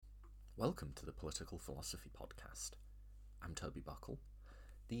Welcome to the Political Philosophy Podcast. I'm Toby Buckle.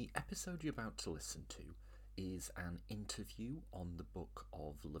 The episode you're about to listen to is an interview on the book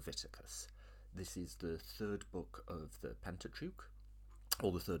of Leviticus. This is the third book of the Pentateuch,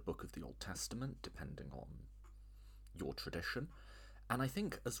 or the third book of the Old Testament, depending on your tradition. And I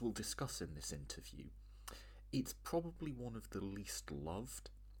think, as we'll discuss in this interview, it's probably one of the least loved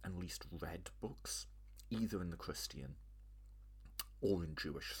and least read books, either in the Christian or in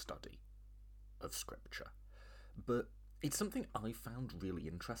Jewish study of scripture. But it's something I found really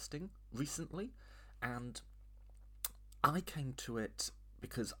interesting recently, and I came to it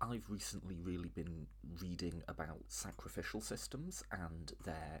because I've recently really been reading about sacrificial systems and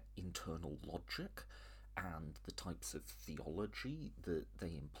their internal logic and the types of theology that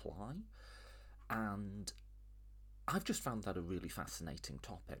they imply. And I've just found that a really fascinating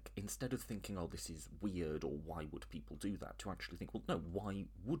topic. Instead of thinking, oh, this is weird, or why would people do that, to actually think, well, no, why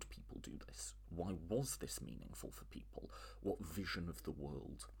would people do this? Why was this meaningful for people? What vision of the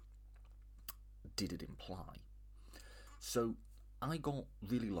world did it imply? So I got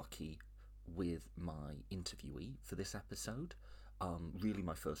really lucky with my interviewee for this episode. Really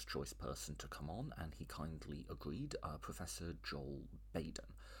my first choice person to come on, and he kindly agreed, Professor Joel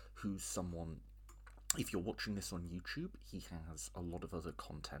Baden, who's someone... If you're watching this on YouTube, he has a lot of other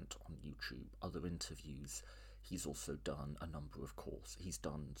content on YouTube, other interviews. He's also done a number of courses. He's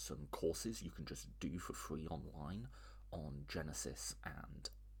done some courses you can just do for free online on Genesis and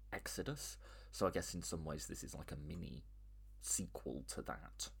Exodus. So I guess in some ways this is like a mini sequel to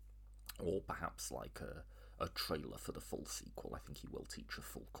that, or perhaps like a trailer for the full sequel. I think he will teach a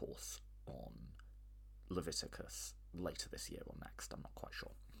full course on Leviticus later this year or next, I'm not quite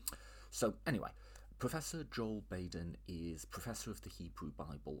sure. So anyway, Professor Joel Baden is Professor of the Hebrew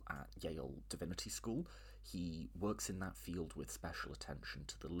Bible at Yale Divinity School. He works in that field with special attention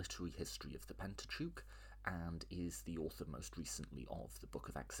to the literary history of the Pentateuch, and is the author most recently of the Book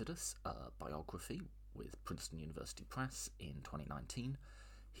of Exodus, a biography with Princeton University Press in 2019.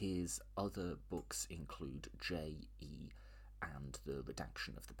 His other books include J.E. and the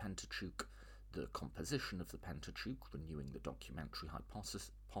Redaction of the Pentateuch, The Composition of the Pentateuch, Renewing the Documentary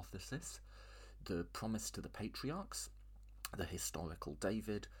Hypothesis, The Promise to the Patriarchs, The Historical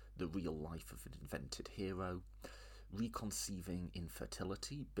David, The Real Life of an Invented Hero, Reconceiving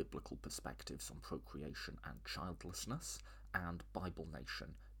Infertility, Biblical Perspectives on Procreation and Childlessness, and Bible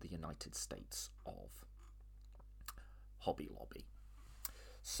Nation, The United States of Hobby Lobby.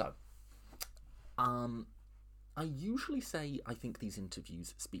 So, I usually say I think these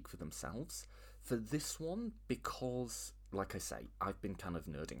interviews speak for themselves. For this one, because, like I say, I've been kind of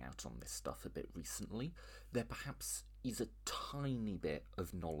nerding out on this stuff a bit recently, there perhaps is a tiny bit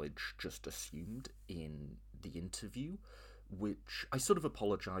of knowledge just assumed in the interview, which I sort of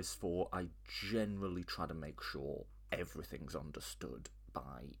apologise for. I generally try to make sure everything's understood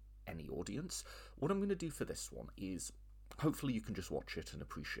by any audience. What I'm going to do for this one is, hopefully you can just watch it and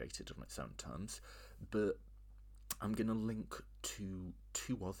appreciate it on its own terms, but I'm going to link to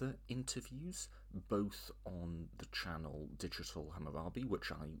two other interviews, both on the channel Digital Hammurabi,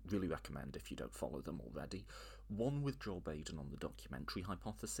 which I really recommend if you don't follow them already. One with Joel Baden on the documentary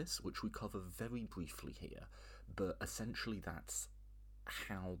hypothesis, which we cover very briefly here, but essentially that's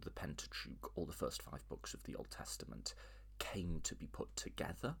how the Pentateuch, or the first 5 books of the Old Testament, came to be put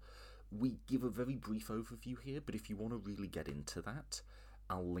together. We give a very brief overview here, but if you want to really get into that,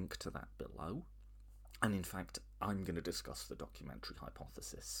 I'll link to that below. And in fact, I'm going to discuss the documentary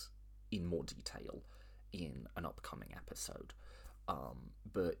hypothesis in more detail in an upcoming episode.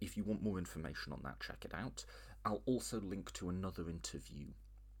 But if you want more information on that, check it out. I'll also link to another interview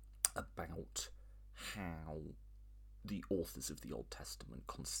about how the authors of the Old Testament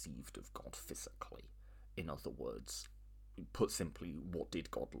conceived of God physically. In other words, put simply, what did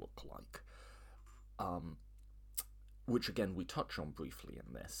God look like? Which again, we touch on briefly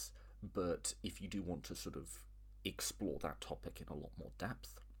in this. But if you do want to sort of explore that topic in a lot more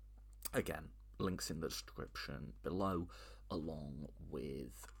depth, again, links in the description below, along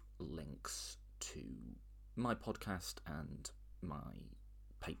with links to my podcast and my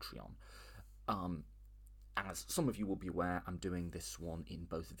Patreon. As some of you will be aware, I'm doing this one in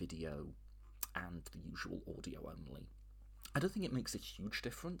both video and the usual audio only. I don't think it makes a huge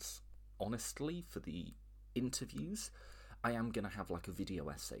difference, honestly, for the interviews. I am going to have like a video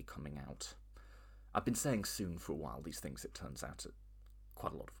essay coming out. I've been saying soon for a while. These things, it turns out, are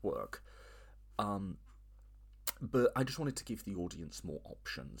quite a lot of work. But I just wanted to give the audience more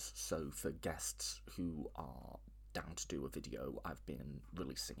options. So for guests who are down to do a video, I've been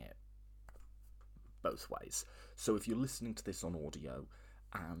releasing it both ways. So if you're listening to this on audio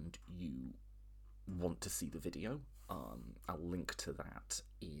and you want to see the video, I'll link to that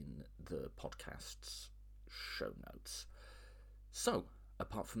in the podcast's show notes. So,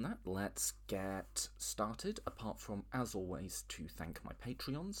 apart from that, let's get started. Apart from, as always, to thank my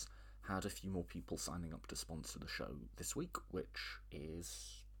Patreons. Had a few more people signing up to sponsor the show this week, which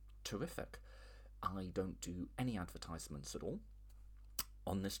is terrific. I don't do any advertisements at all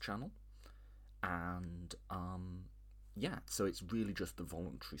on this channel, and so it's really just the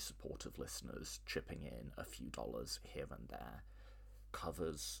voluntary support of listeners chipping in a few dollars here and there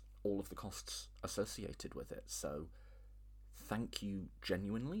covers all of the costs associated with it. So thank you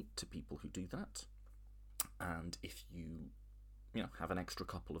genuinely to people who do that, and if you have an extra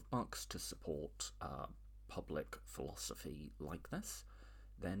couple of bucks to support public philosophy like this,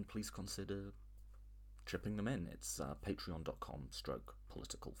 then please consider chipping them in. It's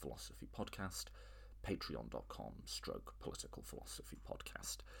patreon.com/political philosophy podcast, patreon.com/political philosophy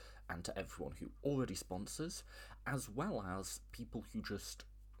podcast. And to everyone who already sponsors, as well as people who just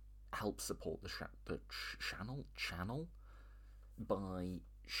help support the channel by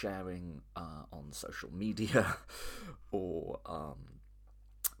sharing on social media or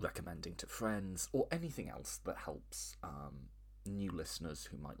recommending to friends or anything else that helps new listeners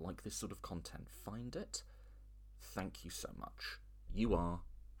who might like this sort of content find it. Thank you so much. You are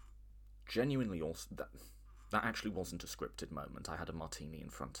genuinely awesome. That actually wasn't a scripted moment. I had a martini in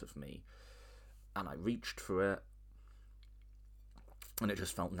front of me and I reached for it, and it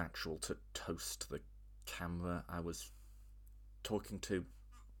just felt natural to toast the camera I was talking to.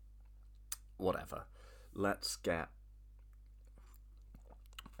 Whatever. Let's get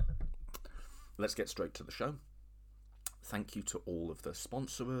straight to the show. Thank you to all of the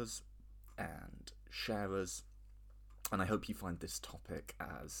sponsors and sharers, and I hope you find this topic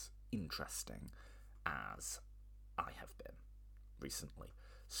as interesting as I have been recently.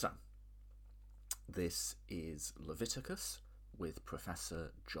 So, this is Leviticus with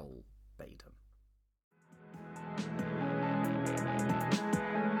Professor Joel Baden.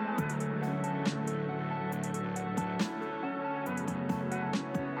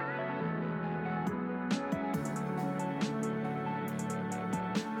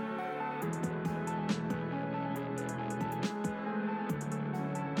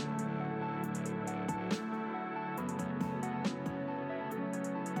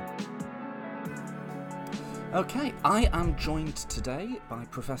 Okay, I am joined today by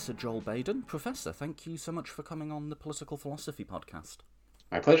Professor Joel Baden. Professor, thank you so much for coming on the Political Philosophy podcast.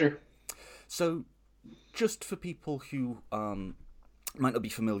 My pleasure. So, just for people who might not be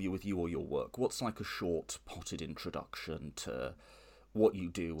familiar with you or your work, what's like a short, potted introduction to what you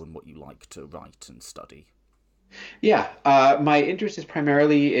do and what you like to write and study? Yeah, my interest is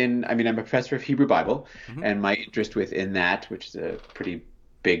primarily I'm a professor of Hebrew Bible, and my interest within that, which is a pretty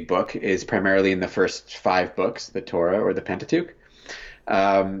big book, is primarily in the first 5 books, the Torah or the Pentateuch.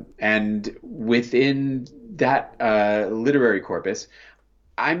 And within that literary corpus,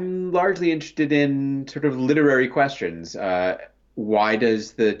 I'm largely interested in sort of literary questions. Why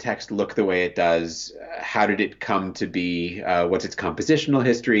does the text look the way it does? How did it come to be? What's its compositional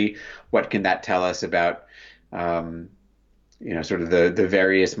history? What can that tell us about sort of the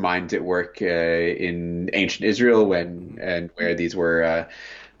various minds at work in ancient Israel where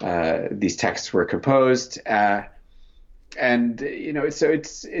these texts were composed, so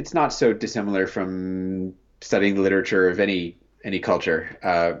it's not so dissimilar from studying the literature of any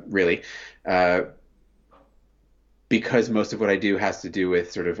culture, really, because most of what I do has to do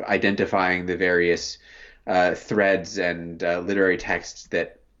with sort of identifying the various threads and literary texts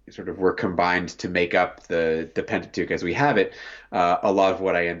that sort of were combined to make up the Pentateuch as we have it. A lot of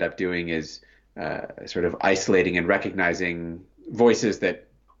what I end up doing is sort of isolating and recognizing voices that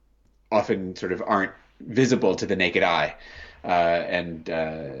often sort of aren't visible to the naked eye, and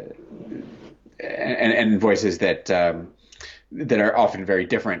voices that are often very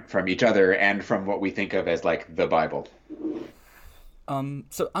different from each other and from what we think of as like the Bible.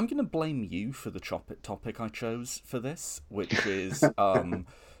 So I'm going to blame you for the topic I chose for this, which is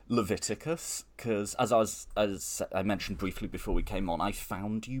Leviticus, because as I mentioned briefly before we came on, I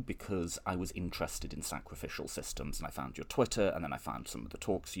found you because I was interested in sacrificial systems, and I found your Twitter, and then I found some of the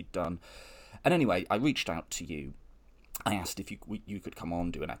talks you'd done. And anyway, I reached out to you. I asked if you could come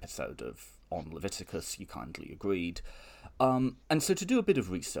on, do an episode on Leviticus. You kindly agreed. And so to do a bit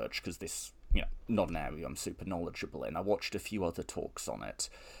of research, because this, not an area I'm super knowledgeable in, I watched a few other talks on it.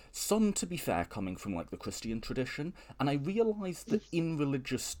 Some, to be fair, coming from like the Christian tradition, and I realised that in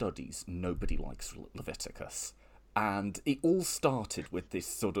religious studies, nobody likes Leviticus. And it all started with this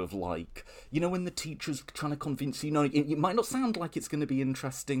sort of like, when the teacher's trying to convince you, it might not sound like it's going to be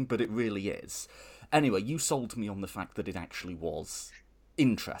interesting, but it really is. Anyway, you sold me on the fact that it actually was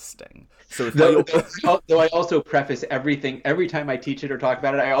interesting. So if though I also preface everything, every time I teach it or talk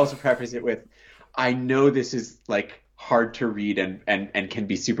about it, I also preface it with, I know this is like hard to read and can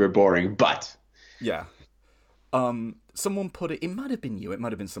be super boring, but yeah. Someone put it might have been you, it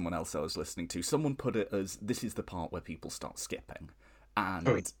might have been someone else I was listening to. Someone put it as, this is the part where people start skipping.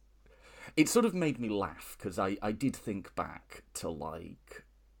 And it sort of made me laugh, because I did think back to, like,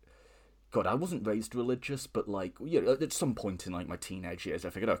 God, I wasn't raised religious, but, like, at some point in, like, my teenage years,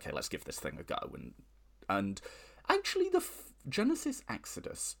 I figured, okay, let's give this thing a go. And actually, the Genesis,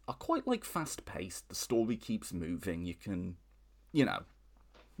 Exodus are quite, like, fast-paced. The story keeps moving. You can,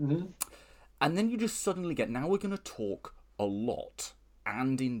 Mm-hmm. And then you just suddenly get, now we're going to talk a lot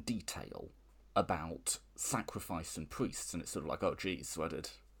and in detail about sacrifice and priests. And it's sort of like, oh, geez, where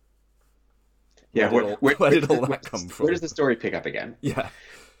did all that come from? Where does the story pick up again? Yeah.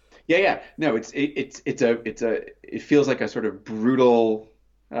 Yeah. No, it feels like a sort of brutal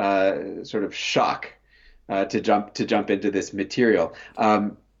sort of shock to jump into this material.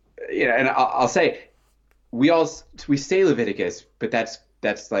 And I'll say we say Leviticus, but that's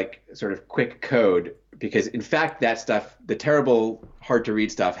like sort of quick code, because in fact that stuff, the terrible, hard to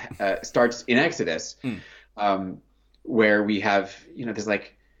read stuff, starts in Exodus, where we have, there's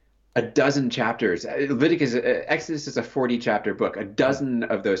like a dozen chapters. Exodus is a 40 chapter book. A dozen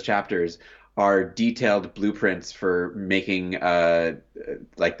of those chapters are detailed blueprints for making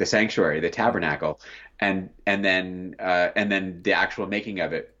like the sanctuary, the tabernacle, and then the actual making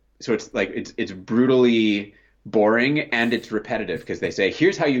of it. So it's like it's brutally boring, and it's repetitive, because they say,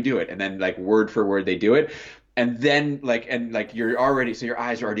 here's how you do it, and then like word for word they do it, and then your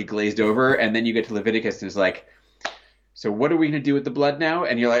eyes are already glazed over, and then you get to Leviticus and it's like, so what are we going to do with the blood now?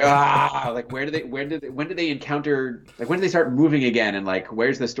 And you're like, like when do they encounter, like when do they start moving again, and like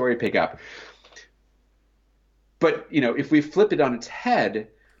where's the story pick up? But if we flip it on its head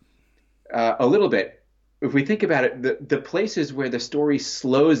a little bit, if we think about it, the places where the story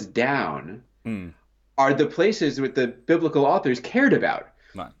slows down are the places that the biblical authors cared about,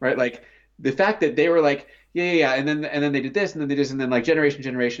 right? Like the fact that they were like, yeah, and then they did this, and then they did this, and then like generation,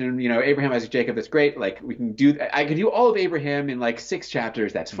 and Abraham, Isaac, Jacob, that's great. Like I can do all of Abraham in like 6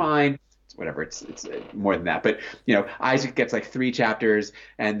 chapters. That's fine. It's whatever. It's more than that. But Isaac gets like 3 chapters,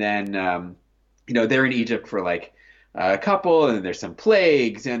 and then they're in Egypt for like a couple, and then there's some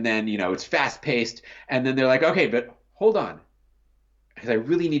plagues, and then it's fast paced, and then they're like, okay, but hold on, because I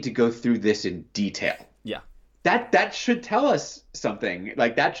really need to go through this in detail. Yeah. That should tell us something.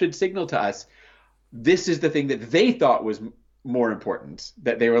 Like that should signal to us, this is the thing that they thought was more important.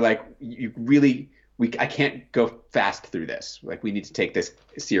 That they were like, I can't go fast through this. Like we need to take this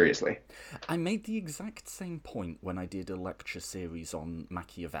seriously. I made the exact same point when I did a lecture series on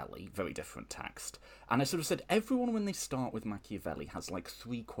Machiavelli, very different text. And I sort of said, everyone when they start with Machiavelli has like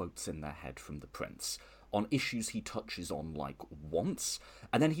 3 quotes in their head from the Prince on issues he touches on like once,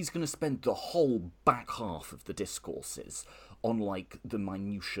 and then he's going to spend the whole back half of the discourses on like the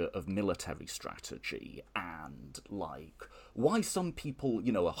minutiae of military strategy and like why some people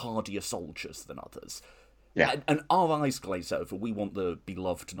are hardier soldiers than others. Yeah. And our eyes glaze over. We want the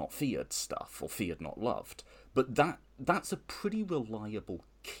beloved not feared stuff, or feared not loved. But that's a pretty reliable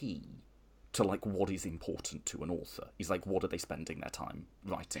key to like what is important to an author. Is like, what are they spending their time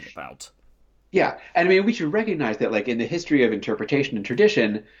writing about? Yeah, and I mean, we should recognize that, like in the history of interpretation and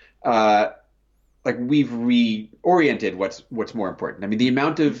tradition, like we've reoriented what's more important. I mean, the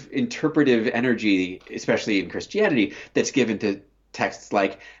amount of interpretive energy, especially in Christianity, that's given to texts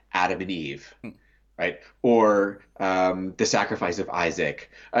like Adam and Eve, right, or the sacrifice of Isaac.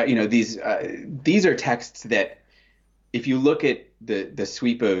 These are texts that, if you look at the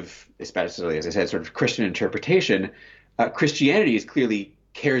sweep of, especially as I said, sort of Christian interpretation, Christianity is clearly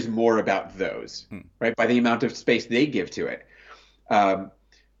cares more about those, right, by the amount of space they give to it.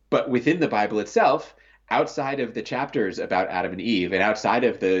 But within the Bible itself, outside of the chapters about Adam and Eve, and outside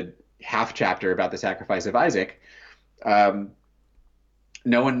of the half chapter about the sacrifice of Isaac, no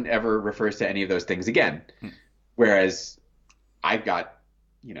one ever refers to any of those things again. Whereas I've got,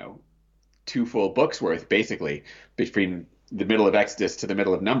 2 full books worth, basically, between the middle of Exodus to the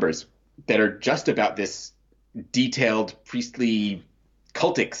middle of Numbers, that are just about this detailed priestly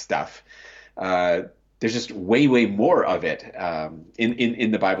cultic stuff. There's just way more of it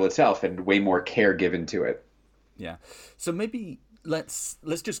in the Bible itself, and way more care given to it. Yeah. So maybe let's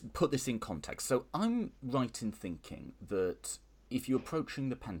just put this in context. So I'm right in thinking that if you're approaching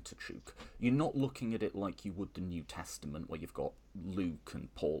the Pentateuch, you're not looking at it like you would the New Testament, where you've got Luke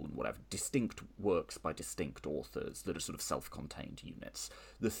and Paul and whatever, distinct works by distinct authors that are sort of self-contained units.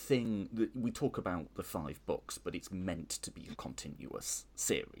 The thing that we talk about the 5 books, but it's meant to be a continuous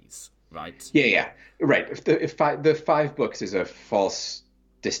series, right? Yeah, right. The 5 books is a false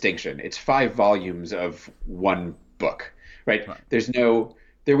distinction. It's 5 volumes of one book, right?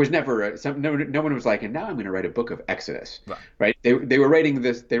 There was never no one was like, and now I'm going to write a book of Exodus, right? They were writing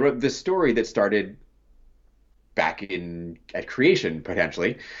this. They wrote this story that started back at creation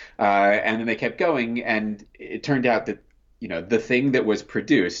potentially, and then they kept going, and it turned out that the thing that was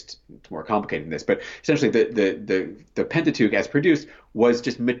produced, it's more complicated than this, but essentially the Pentateuch as produced was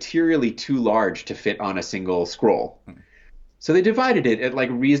just materially too large to fit on a single scroll. So they divided it at like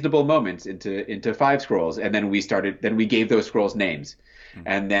reasonable moments into 5 scrolls, and then we gave those scrolls names,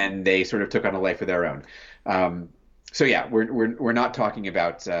 and then they sort of took on a life of their own. So yeah, we're not talking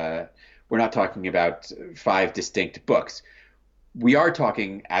about 5 distinct books. We are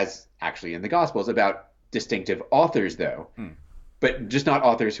talking, as actually in the Gospels, about distinctive authors, though, but just not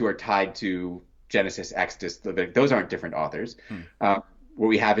authors who are tied to Genesis, Exodus, Leviticus. Those aren't different authors. What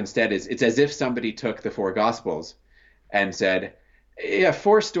we have instead is it's as if somebody took the 4 Gospels and said, yeah,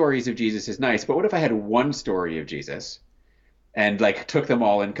 4 stories of Jesus is nice, but what if I had one story of Jesus and like took them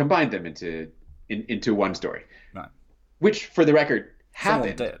all and combined them into one story? Right. Which, for the record,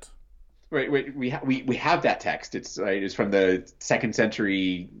 happened. Someone did. Right, we have that text. It's from the 2nd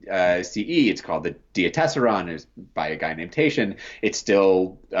century CE. It's called the Diatessaron. It's by a guy named Tatian. It's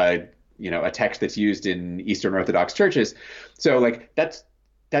still a text that's used in Eastern Orthodox churches. So like that's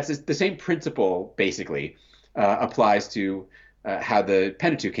the same principle basically applies to how the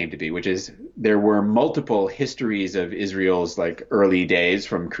Pentateuch came to be, which is there were multiple histories of Israel's like early days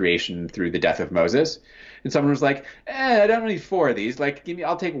from creation through the death of Moses. And someone was like, I don't need 4 of these. Like,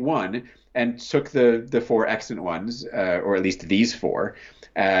 I'll take one, and took the 4 excellent ones, or at least these 4,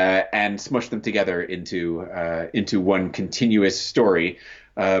 and smushed them together into one continuous story,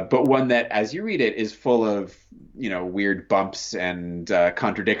 but one that, as you read it, is full of weird bumps and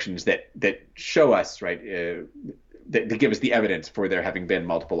contradictions that show us, right, that give us the evidence for there having been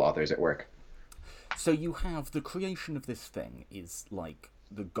multiple authors at work. So you have the creation of this thing is like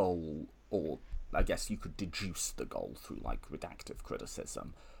the goal, or I guess you could deduce the goal through like redactive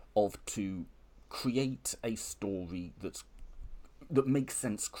criticism, of to create a story that makes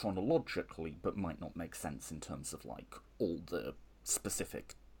sense chronologically but might not make sense in terms of like all the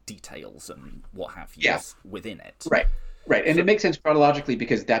specific details and what have you within it. Right. And it makes sense chronologically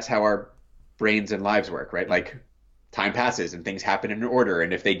because that's how our brains and lives work, right? Like time passes and things happen in order,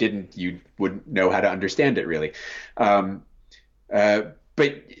 and if they didn't, you wouldn't know how to understand it really.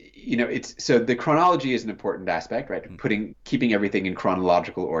 But it's so the chronology is an important aspect, right? Keeping everything in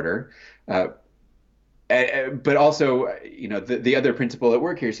chronological order. But also, the other principle at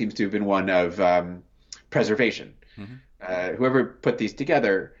work here seems to have been one of preservation. Whoever put these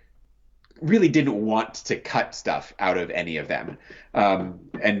together really didn't want to cut stuff out of any of them.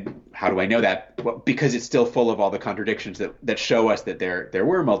 And how do I know that? Well, because it's still full of all the contradictions that show us that there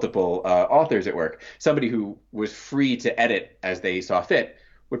were multiple authors at work. Somebody who was free to edit as they saw fit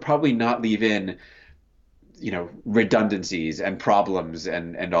would probably not leave in, redundancies and problems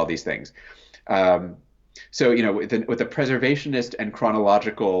and all these things. So, with the preservationist and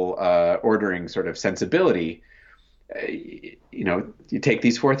chronological ordering sort of sensibility, you take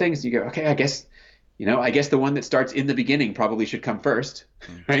these 4 things, you go, okay, I guess the one that starts in the beginning probably should come first,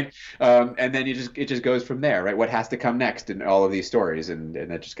 right? And then it just goes from there, right? What has to come next in all of these stories, and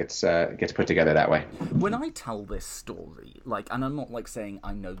it just gets put together that way. When I tell this story, and I'm not saying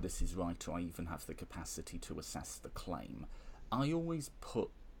I know this is right or I even have the capacity to assess the claim, I always put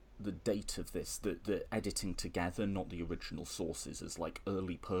the date of this, the editing together, not the original sources, as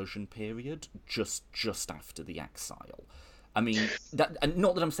early Persian period, just after the exile. I mean, and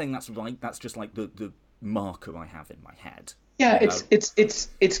not that I'm saying that's right. That's just the marker I have in my head. Yeah,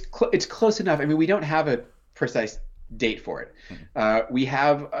 it's close enough. I mean, we don't have a precise date for it. We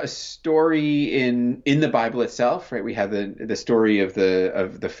have a story in the Bible itself, right? We have the story of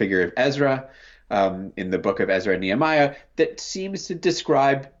the figure of Ezra in the book of Ezra and Nehemiah that seems to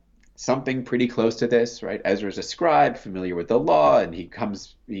describe something pretty close to this, right? Ezra's a scribe, familiar with the law, and he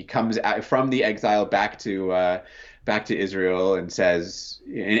comes out from the exile back to Israel and says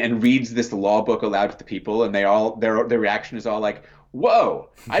and reads this law book aloud to the people, and their reaction is all like,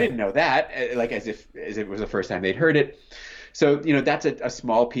 "Whoa, I didn't know that!" As if it was the first time they'd heard it. So that's a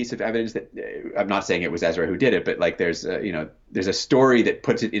small piece of evidence that I'm not saying it was Ezra who did it, but there's a story that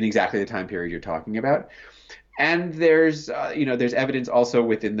puts it in exactly the time period you're talking about. And there's evidence also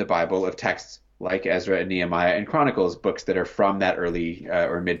within the Bible of texts like Ezra and Nehemiah and Chronicles, books that are from that early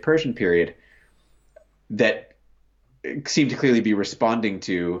or mid-Persian period that seem to clearly be responding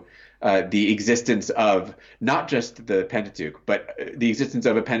to the existence of not just the Pentateuch, but the existence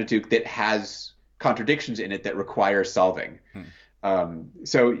of a Pentateuch that has contradictions in it that require solving.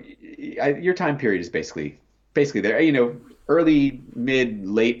 So your time period is basically there. Early, mid,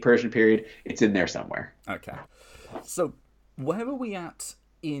 late Persian period. It's in there somewhere. Okay. So where are we at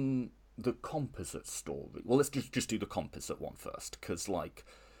in the composite story? Well, let's just do the composite one first, because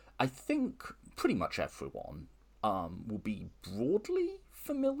I think pretty much everyone will be broadly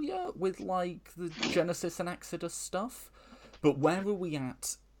familiar with the Genesis and Exodus stuff. But where are we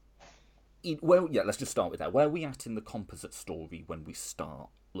at? Let's just start with that. Where are we at in the composite story when we start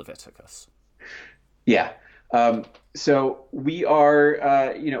Leviticus? Yeah. So we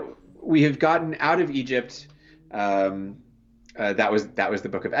are, we have gotten out of Egypt. That was the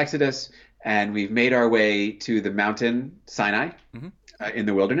book of Exodus, and we've made our way to the mountain Sinai in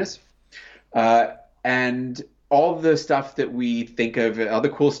the wilderness. And all the stuff that we think of, all the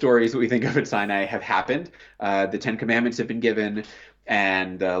cool stories that we think of at Sinai have happened. The Ten Commandments have been given,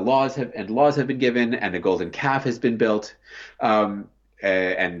 and laws have been given, and a golden calf has been built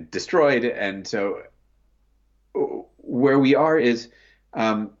and destroyed. And so where we are is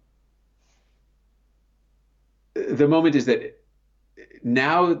the moment is that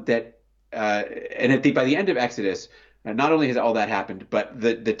now that by the end of Exodus, not only has all that happened, but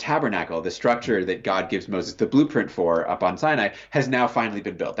the tabernacle, the structure that God gives Moses the blueprint for up on Sinai, has now finally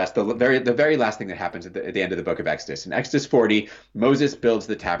been built. That's the very last thing that happens at the end of the book of Exodus. In Exodus 40, Moses builds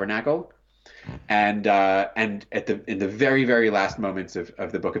the tabernacle, and in the very, very last moments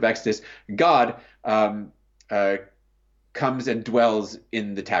of the book of Exodus, God comes and dwells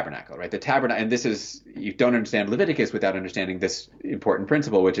in the tabernacle, right? The tabernacle, and you don't understand Leviticus without understanding this important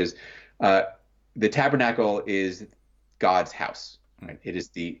principle, which is the tabernacle is God's house, right? It is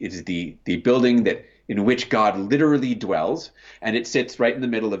the building in which God literally dwells, and it sits right in the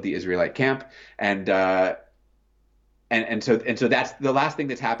middle of the Israelite camp, and so that's the last thing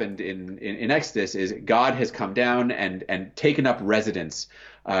that's happened in Exodus is God has come down and taken up residence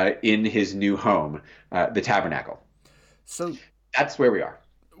in his new home, the tabernacle. So that's where we are.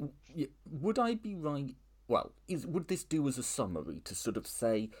 Would I be right? Well, would this do as a summary to sort of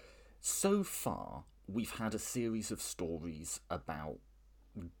say, so far we've had a series of stories about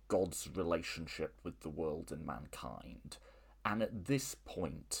God's relationship with the world and mankind, and at this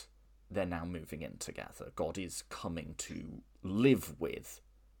point they're now moving in together. God is coming to live with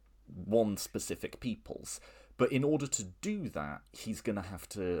one specific peoples. But in order to do that, he's going to have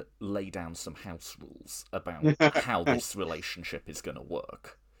to lay down some house rules about how this relationship is going to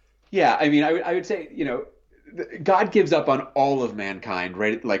work. Yeah, I mean, I would say, God gives up on all of mankind,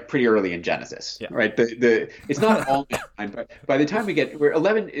 right? Like pretty early in Genesis, right? It's not all mankind, but by the time we're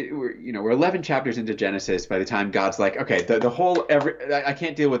 11 chapters into Genesis. By the time God's like, okay, I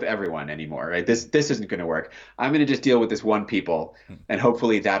can't deal with everyone anymore, right? This isn't going to work. I'm going to just deal with this one people, and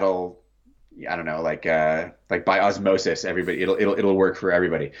hopefully that'll, I don't know, like by osmosis, everybody, it'll work for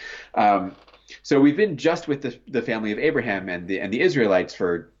everybody. So we've been just with the family of Abraham and the Israelites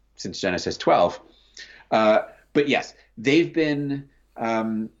since Genesis 12. But yes, they've been,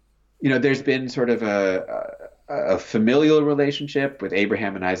 there's been sort of a familial relationship with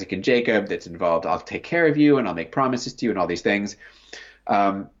Abraham and Isaac and Jacob that's involved, I'll take care of you and I'll make promises to you and all these things.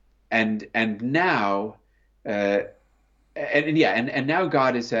 And now, and now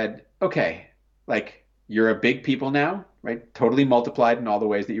God has said, okay, like you're a big people now, right? Totally multiplied in all the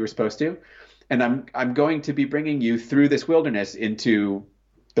ways that you were supposed to. And I'm going to be bringing you through this wilderness into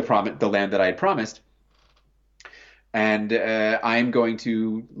the land that I had promised. And I'm going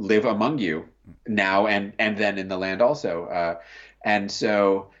to live among you now and then in the land also. And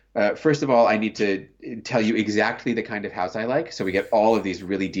so first of all, I need to tell you exactly the kind of house I like. So we get all of these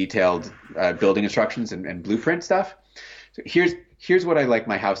really detailed building instructions and blueprint stuff. So here's what I like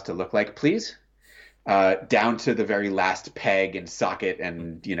my house to look like, please. Down to the very last peg and socket,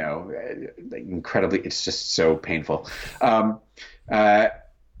 and incredibly, it's just so painful.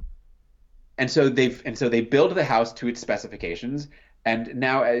 And so they build the house to its specifications. And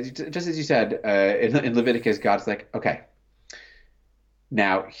now, just as you said, in Leviticus, God's like, okay,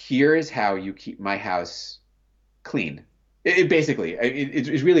 now here is how you keep my house clean.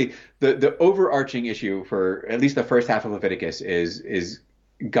 It's really the overarching issue for at least the first half of Leviticus is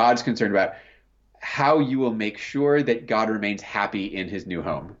God's concerned about how you will make sure that God remains happy in his new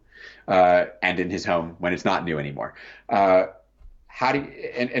home, and in his home when it's not new anymore. And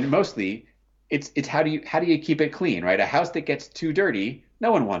mostly it's how do you keep it clean, right? A house that gets too dirty,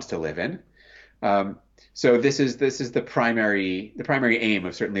 no one wants to live in. Um, so this is the primary aim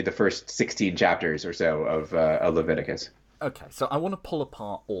of certainly the first 16 chapters or so of Leviticus. Okay, so I want to pull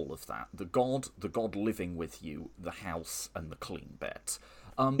apart all of that: the God living with you, the house, and the clean bit.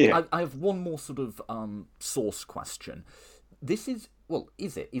 Yeah. I have one more sort of source question. This is well,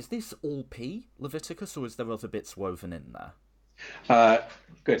 is it? Is this all P Leviticus, or is there other bits woven in there? Uh,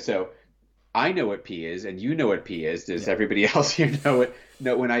 Good. So I know what P is, and you know what P is. Does Yeah, everybody else here know it?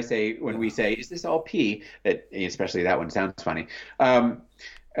 No, when we yeah. say, "Is this all P?" That especially that one sounds funny. Um,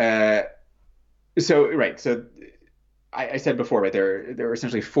 uh, so right. So I said before, right? There are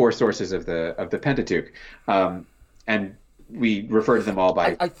essentially four sources of the Pentateuch, and we refer to them all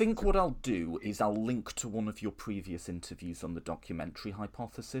by. I think what I'll do is I'll link to one of your previous interviews on the documentary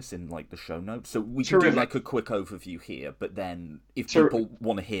hypothesis in like the show notes. So we can do Terrific. like a quick overview here, but then if Ter- people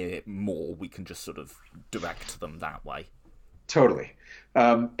want to hear more, we can just sort of direct them that way. Totally.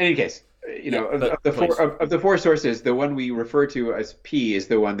 In any case, Yeah, of but the four please. of the four sources, the one we refer to as P is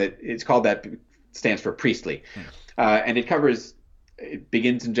the one that it's called that stands for priestly, and it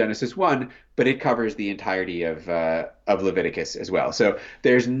begins in Genesis 1, but it covers the entirety of Leviticus as well. So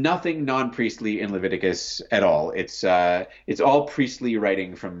there's nothing non-priestly in Leviticus at all. It's all priestly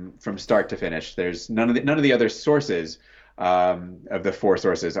writing from start to finish. There's none of the other sources of the four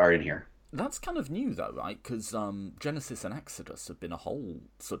sources are in here. That's kind of new though, right? Because Genesis and Exodus have been a whole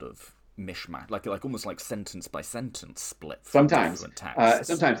sort of mishmash, like almost like sentence by sentence split from Sometimes, different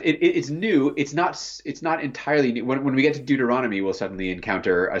texts. it's new. It's not entirely new. When we get to Deuteronomy, we'll suddenly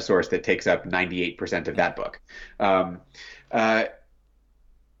encounter a source that takes up 98% of that book. Um, uh,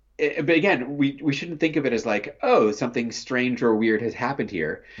 but again, we shouldn't think of it as like, oh, something strange or weird has happened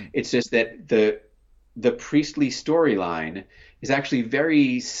here. It's just that the priestly storyline is actually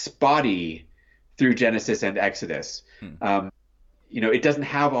very spotty through Genesis and Exodus. Hmm. It doesn't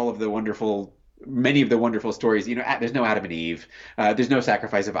have all of the many of the wonderful stories. There's no Adam and Eve. There's no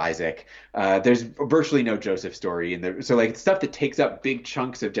sacrifice of Isaac. There's virtually no Joseph story in there. So like stuff that takes up big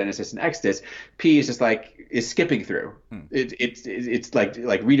chunks of Genesis and Exodus, P is just like is skipping through. Hmm. It's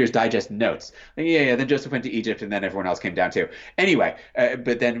like Reader's Digest notes. Like, yeah. Then Joseph went to Egypt, and then everyone else came down too. Anyway,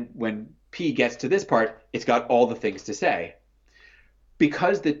 but then when P gets to this part, it's got all the things to say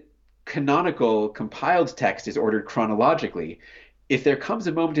because the canonical compiled text is ordered chronologically. If there comes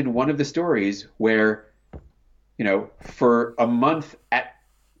a moment in one of the stories where, for a month at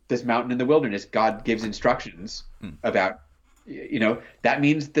this mountain in the wilderness, God gives instructions about, that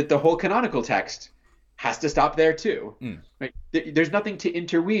means that the whole canonical text has to stop there too. Right? There's nothing to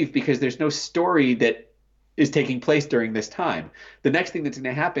interweave because there's no story that is taking place during this time. The next thing that's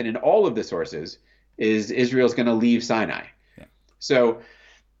going to happen in all of the sources is Israel's going to leave Sinai. Yeah. So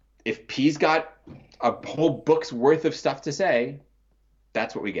if P's got a whole book's worth of stuff to say,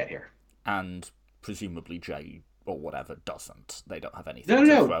 that's what we get here. And presumably J or whatever doesn't. They don't have anything No, to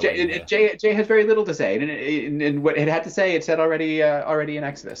no, throw no. in here. Jay has very little to say, and what it had to say, it said already in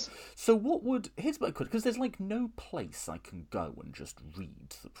Exodus. So what would here's what I could because there's like no place I can go and just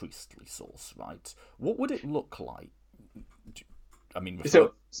read the priestly source, right? What would it look like? I mean,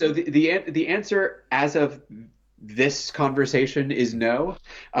 So the answer as of this conversation is no.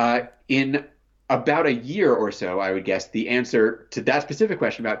 In about a year or so, I would guess the answer to that specific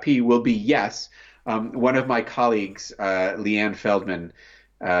question about P will be yes. One of my colleagues, Leanne Feldman,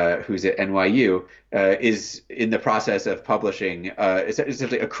 who's at NYU, is in the process of publishing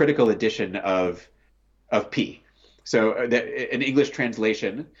essentially a critical edition of P. So an English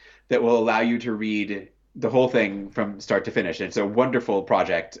translation that will allow you to read the whole thing from start to finish. And it's a wonderful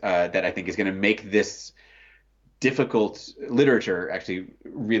project that I think is going to make this difficult literature actually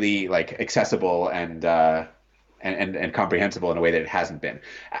really like accessible and comprehensible in a way that it hasn't been.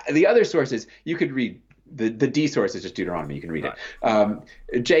 The other sources you could read. The D source is just Deuteronomy. You can read right.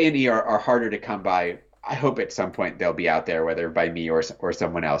 it. J and E are harder to come by. I hope at some point they'll be out there, whether by me or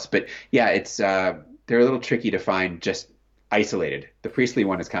someone else. But yeah, it's they're a little tricky to find just isolated. The priestly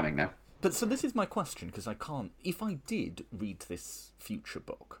one is coming now. But so this is my question because I can't. If I did read this future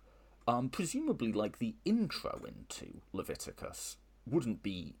book, presumably like the intro into Leviticus wouldn't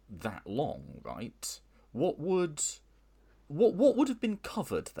be that long, right? What would have been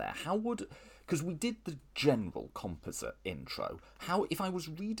covered there? How would because we did the general composite intro. How if I was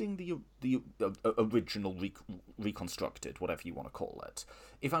reading the original reconstructed, whatever you want to call it,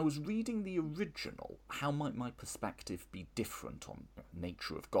 if I was reading the original, how might my perspective be different on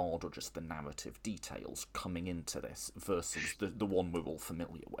nature of God or just the narrative details coming into this versus the one we're all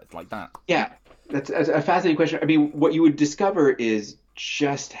familiar with, like that? Yeah, that's a fascinating question. I mean, what you would discover is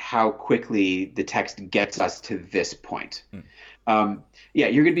just how quickly the text gets us to this point. Yeah,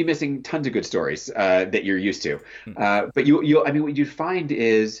 you're going to be missing tons of good stories that you're used to. But I mean, what you'd find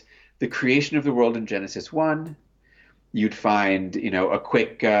is the creation of the world in Genesis 1. You'd find, a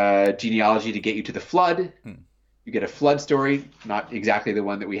quick genealogy to get you to the flood. You get a flood story, not exactly the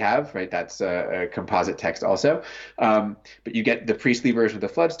one that we have, right? That's a composite text also. But you get the priestly version of the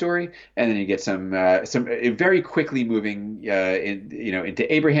flood story, and then you get some very quickly moving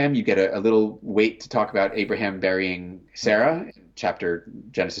into Abraham. You get a little wait to talk about Abraham burying Sarah, chapter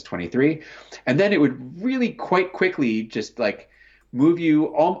Genesis 23, and then it would really quite quickly just like move you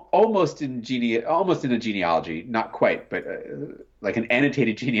almost in a genealogy, not quite, but like an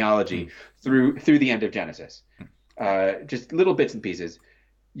annotated genealogy through the end of Genesis. Just little bits and pieces.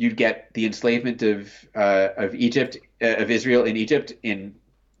 You'd get the enslavement of Israel in Egypt in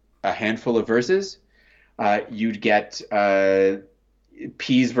a handful of verses. You'd get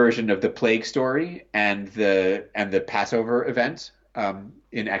P's version of the plague story and the Passover event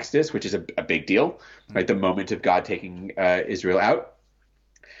in Exodus, which is a big deal, right? The moment of God taking Israel out.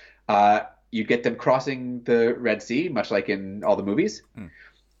 You get them crossing the Red Sea, much like in all the movies.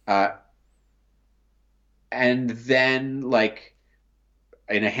 And then, like,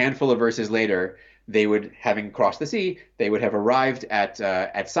 in a handful of verses later, they would, having crossed the sea, they would have arrived at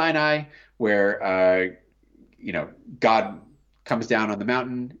Sinai, where God comes down on the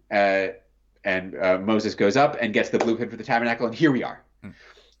mountain, and Moses goes up and gets the blueprint for the tabernacle, and here we are.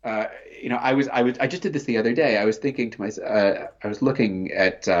 I just did this the other day. I was thinking to myself, I was just looking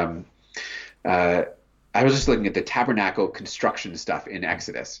at the tabernacle construction stuff in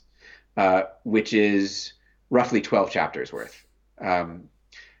Exodus, which is roughly 12 chapters worth. And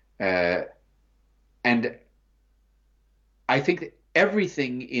I think that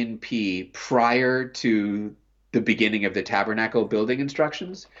everything in P prior to the beginning of the tabernacle building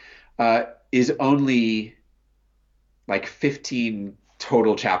instructions is only like 15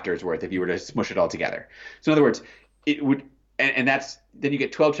 total chapters worth if you were to smush it all together. So in other words, it would, and that's, then you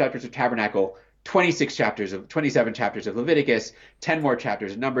get 12 chapters of tabernacle, 27 chapters of Leviticus, 10 more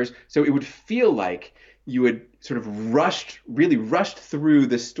chapters of Numbers. So it would feel like you had sort of really rushed through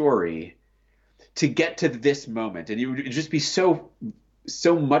the story to get to this moment. And it would just be so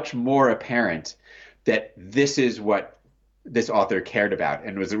much more apparent that this is what this author cared about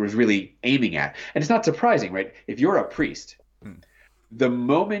and was really aiming at. And it's not surprising, right? If you're a priest, the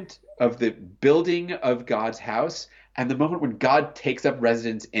moment of the building of God's house and the moment when God takes up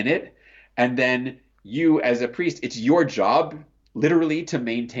residence in it, and then you as a priest, it's your job literally to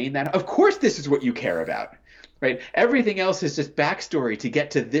maintain that. Of course, this is what you care about, right? Everything else is just backstory to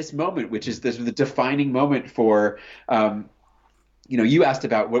get to this moment, which is the defining moment for, you asked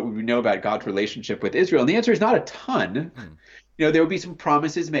about what we know about God's relationship with Israel. And the answer is not a ton. There will be some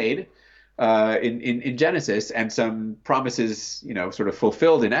promises made in Genesis and some promises, sort of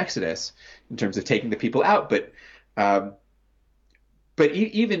fulfilled in Exodus in terms of taking the people out. But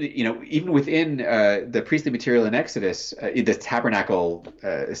even within the priestly material in Exodus, the tabernacle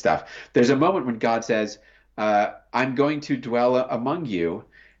stuff, there's a moment when God says, I'm going to dwell among you,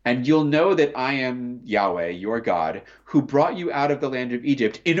 and you'll know that I am Yahweh, your God, who brought you out of the land of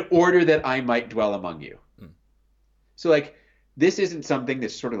Egypt in order that I might dwell among you. So like, this isn't something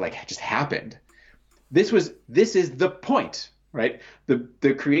that's sort of like just happened. This is the point. Right?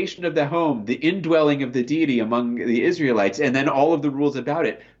 The creation of the home, the indwelling of the deity among the Israelites, and then all of the rules about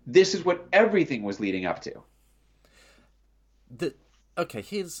it. This is what everything was leading up to.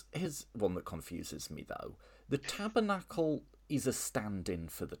 Here's one that confuses me, though. The tabernacle is a stand-in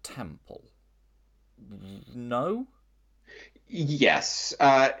for the temple. No? Yes.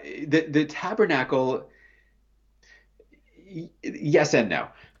 The tabernacle, yes and no.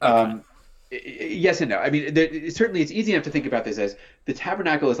 Okay. Yes and no. I mean, certainly it's easy enough to think about this as the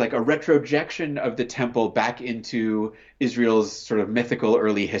tabernacle is like a retrojection of the temple back into Israel's sort of mythical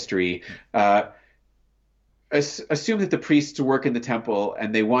early history. Assume that the priests work in the temple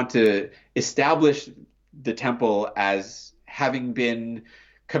and they want to establish the temple as having been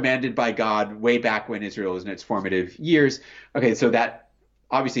commanded by God way back when Israel was in its formative years. Okay, so that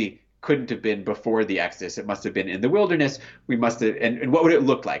obviously couldn't have been before the Exodus. It must have been in the wilderness. We must have, and what would it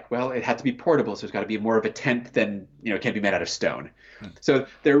look like? Well, it had to be portable, so it's got to be more of a tent than, it can't be made out of stone. So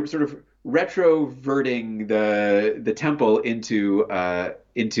they're sort of retroverting the temple into a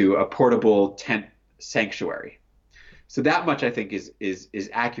portable tent sanctuary. So that much I think is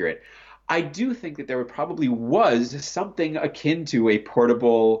accurate. I do think that there probably was something akin to a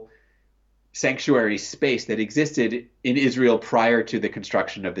portable sanctuary space that existed in Israel prior to the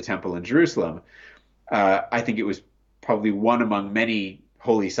construction of the temple in Jerusalem. I think it was probably one among many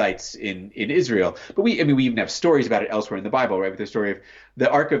holy sites in Israel. But we even have stories about it elsewhere in the Bible, right? With the story of the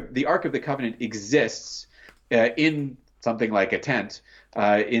Ark of the Covenant exists in something like a tent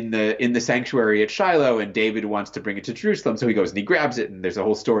in the sanctuary at Shiloh, and David wants to bring it to Jerusalem, so he goes and he grabs it, and there's a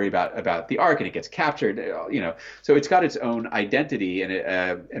whole story about the Ark, and it gets captured. So it's got its own identity,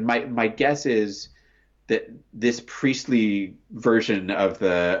 and my guess is that this priestly version of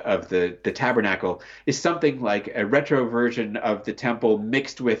the tabernacle is something like a retro version of the temple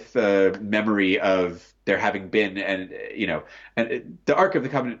mixed with memory of there having been, and the Ark of the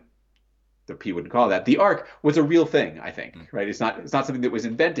Covenant, the P wouldn't call that. The Ark was a real thing, I think, right? It's not something that was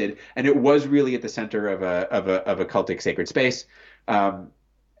invented, and it was really at the center of a cultic sacred space, and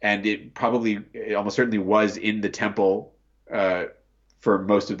it almost certainly was in the temple for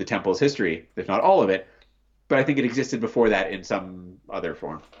most of the temple's history, if not all of it. But I think it existed before that in some other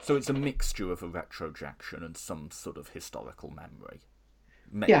form. So it's a mixture of a retrojection and some sort of historical memory.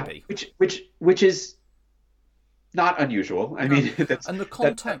 Maybe. Yeah, which is not unusual. I mean, and the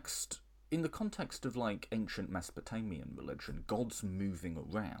context in the context of like ancient Mesopotamian religion, God's moving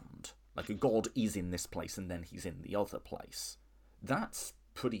around. Like a god is in this place and then he's in the other place. That's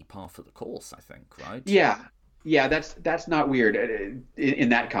pretty par for the course, I think, right? Yeah, that's not weird in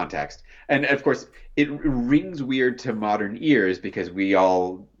that context. And of course, it rings weird to modern ears because we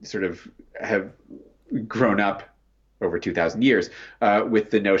all sort of have grown up over 2,000 years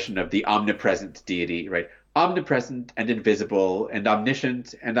with the notion of the omnipresent deity, right? Omnipresent and invisible and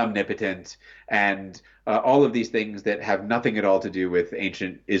omniscient and omnipotent and all of these things that have nothing at all to do with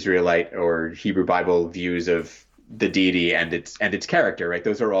ancient Israelite or Hebrew Bible views of the deity and its character, right?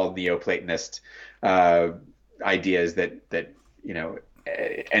 Those are all Neoplatonist ideas that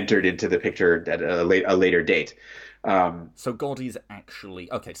entered into the picture at a later date. So God is actually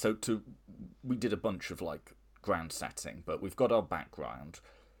okay. So we did a bunch of like ground setting, but we've got our background.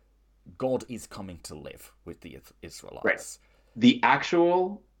 God is coming to live with the Israelites. Right. The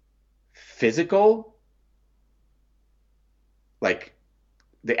actual physical,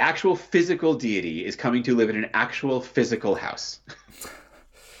 deity is coming to live in an actual physical house.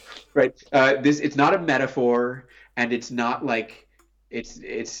 Right. It's not a metaphor, and it's not like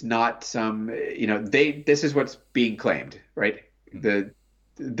it's not some this is what's being claimed, right? The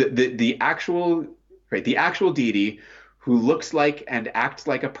actual deity who looks like and acts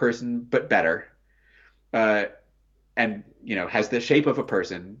like a person but better, and has the shape of a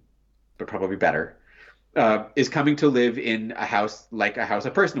person but probably better, is coming to live in a house like a house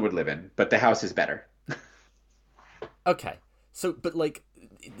a person would live in, but the house is better. Okay. So, but like,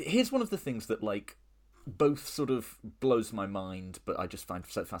 here's one of the things that like both sort of blows my mind, but I just find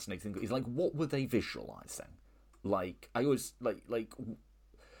so fascinating. Is like, what were they visualizing? Like, I always like.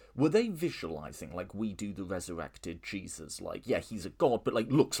 Were they visualizing like we do the resurrected Jesus? Like, yeah, he's a god, but like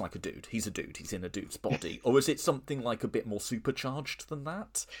looks like a dude. He's a dude. He's in a dude's body. Or is it something like a bit more supercharged than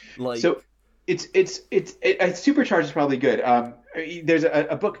that? Like, so it's supercharged is probably good. There's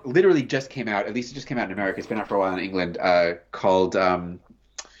a book literally just came out. At least it just came out in America. It's been out for a while in England. Called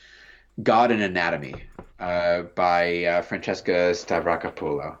God and Anatomy by Francesca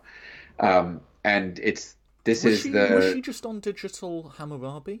Stavrakopoulos. And was she just on Digital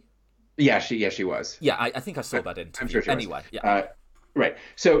Hammurabi? Yeah, she was. Yeah, I think I saw that interview. I'm sure she anyway, was. Yeah. Right.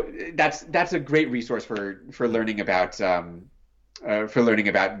 So that's a great resource for learning about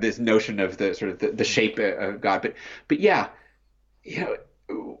this notion of the sort of the shape of God. But yeah,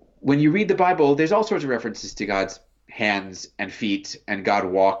 when you read the Bible, there's all sorts of references to God's hands and feet, and God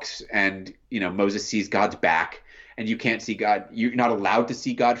walks, and Moses sees God's back. And you can't see God. You're not allowed to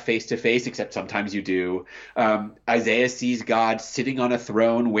see God face to face, except sometimes you do. Isaiah sees God sitting on a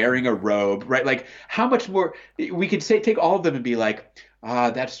throne, wearing a robe, right? Like, how much more we could take all of them and be like,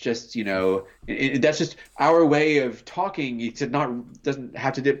 that's just that's just our way of talking. Doesn't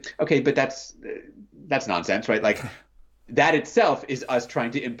have to do. Okay, but that's nonsense, right? Like, that itself is us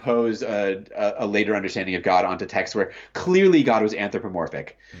trying to impose a later understanding of God onto text where clearly God was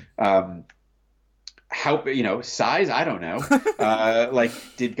anthropomorphic. How size? I don't know.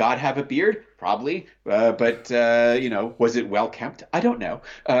 Did God have a beard? Probably. But was it well kept? I don't know.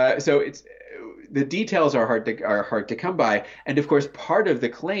 So it's the details are hard to come by. And of course, part of the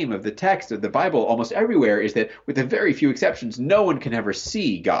claim of the text of the Bible almost everywhere is that, with a very few exceptions, no one can ever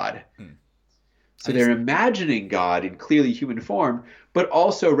see God. So they're imagining God in clearly human form, but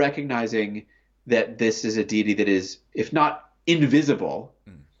also recognizing that this is a deity that is, if not invisible,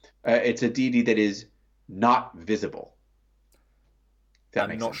 it's a deity that is not visible.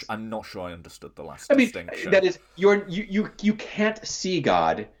 I'm not sure I understood the last distinction. That is, you can't see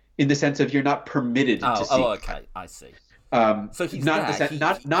God in the sense of you're not permitted to see. Okay, I see. So he's Not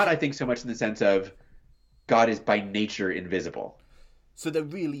there. not I think so much in the sense of God is by nature invisible. So there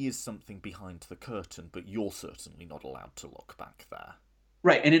really is something behind the curtain, but you're certainly not allowed to look back there.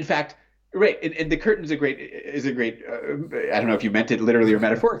 Right, and in fact, right, and the curtain is a great I don't know if you meant it literally or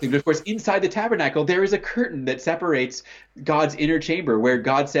metaphorically, but of course inside the tabernacle there is a curtain that separates God's inner chamber, where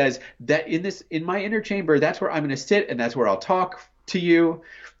God says that in my inner chamber, that's where I'm going to sit, and that's where I'll talk to you,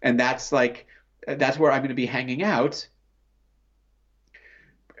 and that's where I'm going to be hanging out.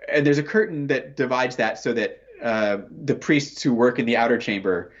 And there's a curtain that divides that so that the priests who work in the outer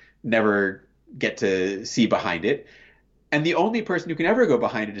chamber never get to see behind it. And the only person who can ever go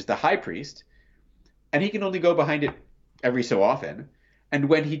behind it is the high priest. And he can only go behind it every so often. And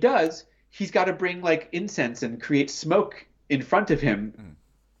when he does, he's got to bring like incense and create smoke in front of him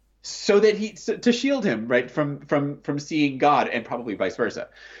so that to shield him, right, from seeing God, and probably vice versa.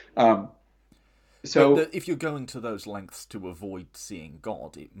 So if you're going to those lengths to avoid seeing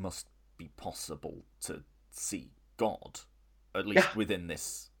God, it must be possible to see God, at least within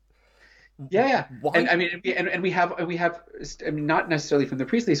this. Yeah. Why? And I mean, and we have, I mean, not necessarily from the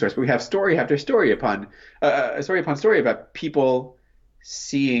priestly source, but we have story after story upon story about people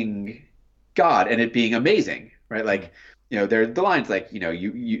seeing God and it being amazing, right? Like, there are the lines like,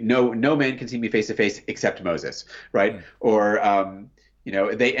 no man can see me face to face except Moses, right? Or,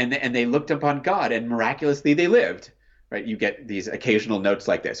 they looked upon God and miraculously they lived, right? You get these occasional notes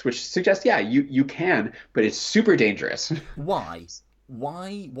like this, which suggests, you can, but it's super dangerous. Why?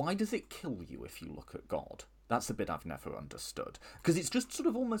 Why does it kill you if you look at God? That's the bit I've never understood. Because it's just sort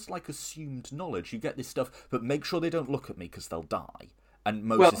of almost like assumed knowledge. You get this stuff, but make sure they don't look at me because they'll die. And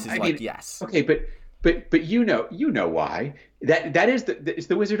Moses is like, yes. Okay, but you know why. That is it's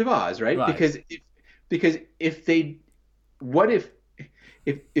the Wizard of Oz, right? Because if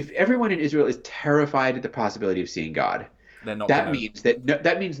everyone in Israel is terrified at the possibility of seeing God, that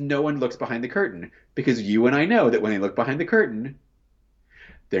means no one looks behind the curtain, because you and I know that when they look behind the curtain,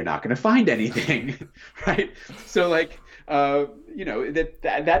 they're not going to find anything, right? So like,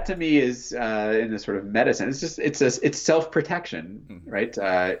 that to me is in a sort of medicine. It's self-protection, right?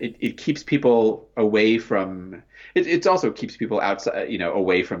 It keeps people away from. It also keeps people outside,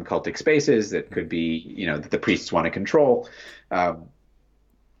 away from cultic spaces that could be, that the priests want to control. But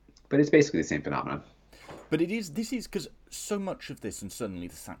it's basically the same phenomenon. But this is because so much of this, and certainly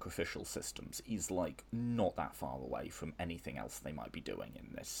the sacrificial systems, is like not that far away from anything else they might be doing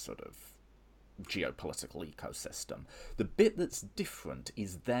in this sort of geopolitical ecosystem. The bit that's different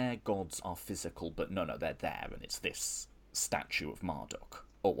is their gods are physical, but no, they're there, and it's this statue of Marduk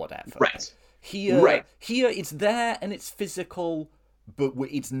or whatever. Right. Here it's there and it's physical, but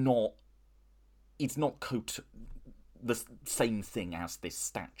it's not the same thing as this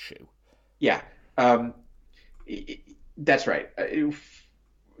statue. Yeah. That's right. The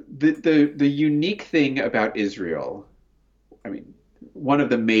unique thing about Israel, I mean, one of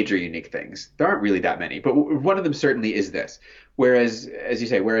the major unique things, there aren't really that many, but one of them certainly is this. Whereas, as you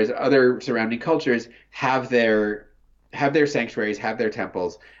say, other surrounding cultures have their sanctuaries, have their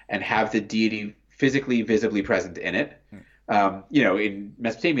temples, and have the deity physically, visibly present in it. In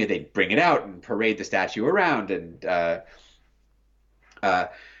Mesopotamia, they bring it out and parade the statue around, and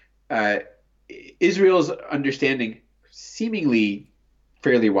Israel's understanding, seemingly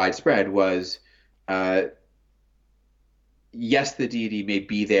fairly widespread, was yes, the deity may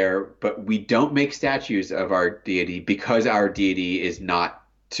be there, but we don't make statues of our deity because our deity is not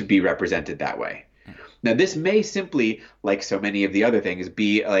to be represented that way. Now, this may simply, like so many of the other things,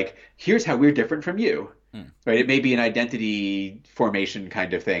 be like, here's how we're different from you. Right? It may be an identity formation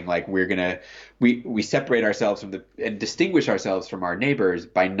kind of thing. Like we separate ourselves and distinguish ourselves from our neighbors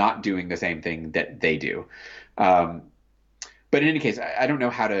by not doing the same thing that they do. But in any case, I don't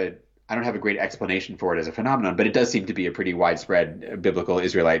have a great explanation for it as a phenomenon, but it does seem to be a pretty widespread biblical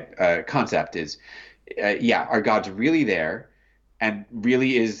Israelite concept our God's really there and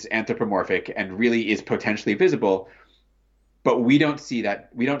really is anthropomorphic and really is potentially visible, but we don't see that.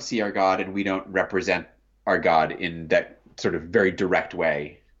 We don't see our God, and we don't represent our God in that sort of very direct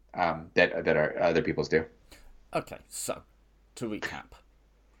way that our other peoples do. Okay, so to recap,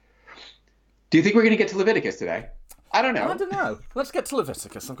 do you think we're going to get to Leviticus today? I don't know. Let's get to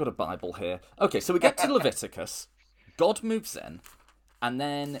Leviticus. I've got a Bible here. Okay, so we get to Leviticus. God moves in, and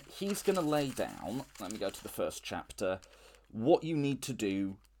then he's going to lay down, let me go to the first chapter, what you need to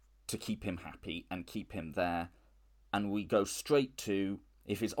do to keep him happy and keep him there. And we go straight to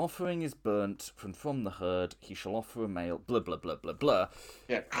If his offering is burnt from the herd, he shall offer a male, blah, blah, blah, blah, blah.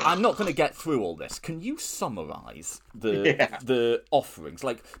 Yeah. I'm not going to get through all this. Can you summarise Yeah. the offerings?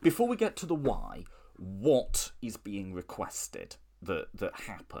 Like, before we get to the why, what is being requested that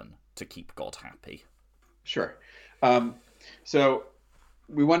happen to keep God happy? Sure. So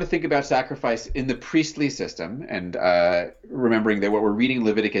we want to think about sacrifice in the priestly system, and remembering that what we're reading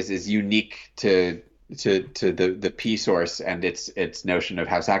Leviticus is unique to the P source and its notion of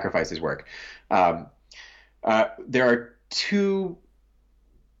how sacrifices work. There are two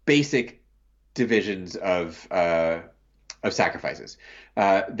basic divisions of sacrifices.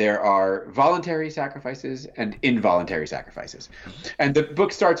 There are voluntary sacrifices and involuntary sacrifices. And the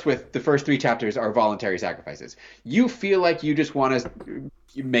book starts with the first 3 chapters are voluntary sacrifices. You feel like you just want to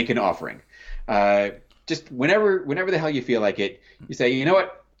make an offering. Just whenever the hell you feel like it, you say, you know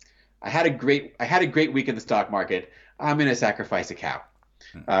what? I had a great week in the stock market. I'm going to sacrifice a cow,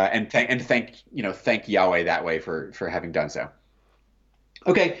 and thank Yahweh that way for having done so.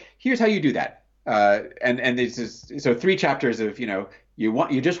 Okay, here's how you do that. And this is so 3 chapters of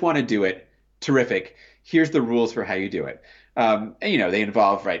you just want to do it. Terrific. Here's the rules for how you do it. And they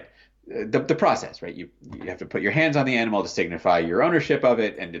involve the process, right? You have to put your hands on the animal to signify your ownership of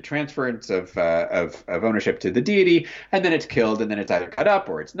it and the transference of ownership to the deity, and then it's killed, and then it's either cut up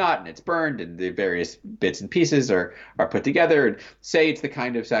or it's not, and it's burned, and the various bits and pieces are put together. And say it's the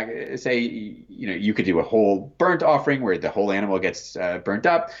kind of you could do a whole burnt offering where the whole animal gets burnt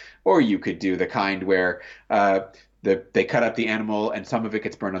up, or you could do the kind where they cut up the animal and some of it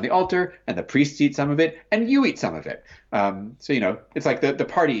gets burned on the altar, and the priests eat some of it, and you eat some of it. So it's like the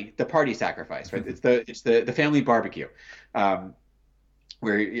party sacrifice, right? It's the family barbecue, and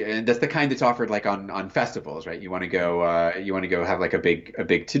that's the kind that's offered like on festivals, right? You want to go have like a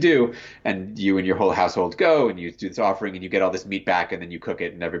big to do, and you and your whole household go and you do this offering and you get all this meat back, and then you cook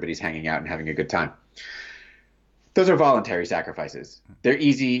it and everybody's hanging out and having a good time. Those are voluntary sacrifices. They're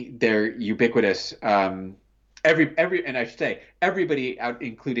easy. They're ubiquitous. And I should say everybody out,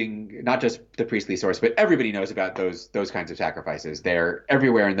 including not just the priestly source, but everybody knows about those kinds of sacrifices. They're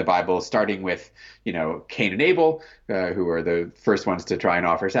everywhere in the Bible, starting with Cain and Abel, who are the first ones to try and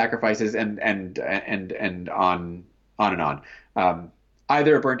offer sacrifices, and on and on.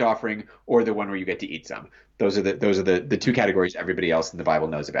 Either a burnt offering or the one where you get to eat some. Those are the 2 categories everybody else in the Bible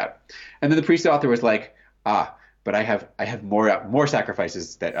knows about. And then the priest author was like, but I have more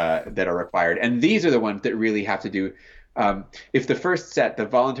sacrifices that are required, and these are the ones that really have to do. If the first set, the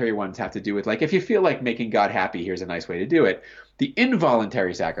voluntary ones, have to do with like if you feel like making God happy, here's a nice way to do it. The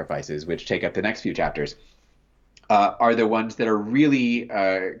involuntary sacrifices, which take up the next few chapters, are the ones that are really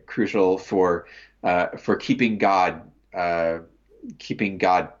crucial for keeping God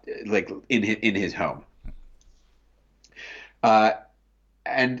like in His home.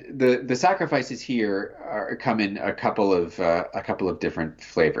 And the sacrifices here come in a couple of different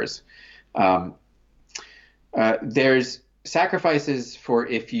flavors. There's sacrifices for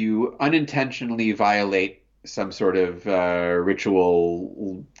if you unintentionally violate some sort of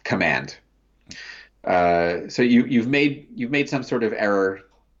ritual command. So you've made some sort of error.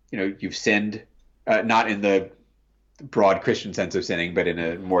 You've sinned, not in the broad Christian sense of sinning, but in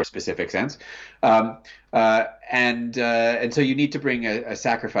a more specific sense. And so you need to bring a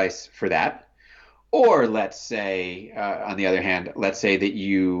sacrifice for that. Or let's say, on the other hand, let's say that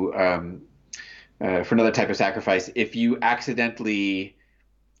you, for another type of sacrifice, if you accidentally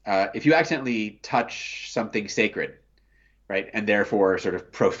touch something sacred, right, and therefore sort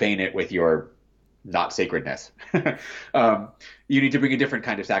of profane it with your not sacredness, you need to bring a different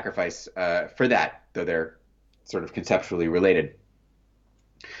kind of sacrifice for that, though they're sort of conceptually related.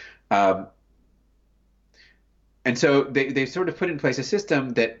 And so they've sort of put in place a system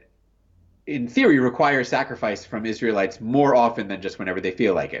that in theory requires sacrifice from Israelites more often than just whenever they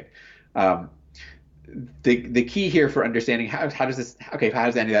feel like it. The key here for understanding how does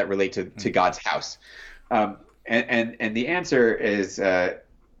any of that relate to God's house? And the answer is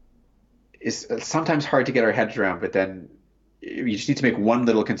sometimes hard to get our heads around, but then you just need to make one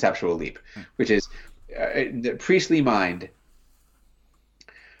little conceptual leap, which is the priestly mind.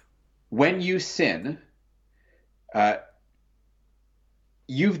 When you sin,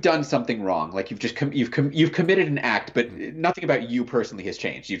 you've done something wrong. Like you've committed an act, but nothing about you personally has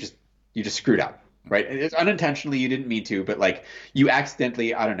changed. You just screwed up, right? It's unintentionally. You didn't mean to, but like you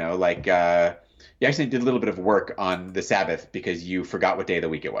accidentally, I don't know, like you accidentally did a little bit of work on the Sabbath because you forgot what day of the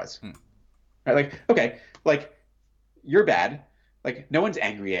week it was. Right? Like, okay, like you're bad. Like no one's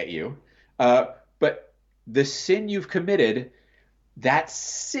angry at you. But the sin you've committed, that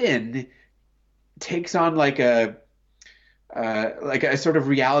sin takes on like a like a sort of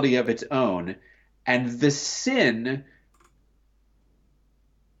reality of its own, and the sin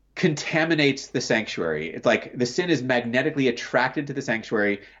contaminates the sanctuary. It's like the sin is magnetically attracted to the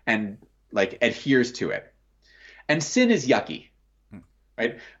sanctuary and like adheres to it. And sin is yucky,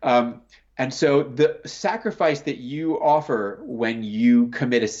 right? And so the sacrifice that you offer when you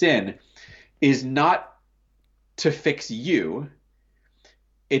commit a sin is not to fix you.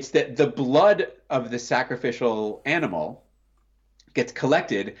 It's that the blood of the sacrificial animal gets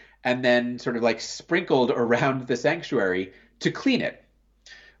collected and then sort of like sprinkled around the sanctuary to clean it.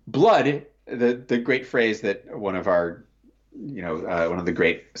 Blood, the great phrase that one of our, one of the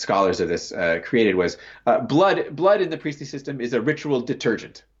great scholars of this created was blood in the priestly system is a ritual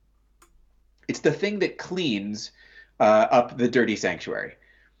detergent. It's the thing that cleans up the dirty sanctuary.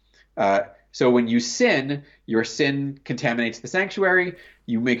 So when you sin, your sin contaminates the sanctuary.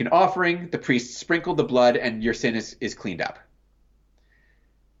 You make an offering, the priest sprinkle the blood, and your sin is cleaned up.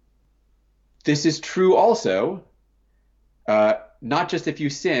 This is true also, not just if you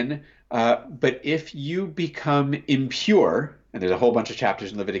sin, but if you become impure, and there's a whole bunch of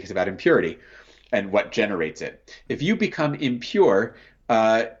chapters in Leviticus about impurity and what generates it. If you become impure,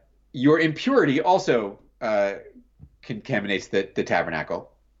 your impurity also contaminates the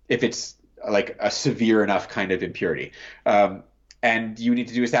tabernacle, if it's like a severe enough kind of impurity. And you need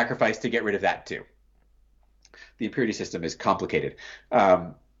to do a sacrifice to get rid of that too. The impurity system is complicated.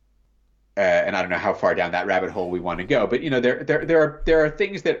 And I don't know how far down that rabbit hole we want to go, but there are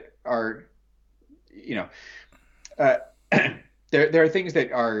things that are, there are things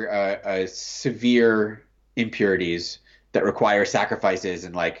that are severe impurities that require sacrifices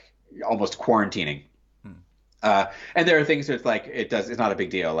and like almost quarantining. And there are things that's like it's not a big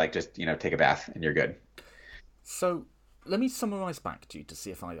deal, like just take a bath and you're good. So let me summarize back to you to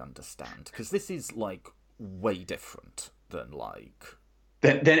see if I understand, because this is like way different than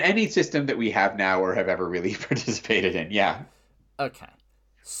than any system that we have now or have ever really participated in. Yeah. Okay.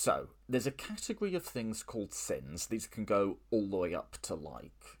 So there's a category of things called sins. These can go all the way up to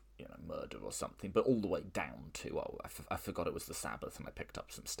murder or something, but all the way down to, I forgot it was the Sabbath and I picked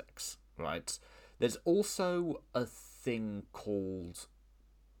up some sticks, right? There's also a thing called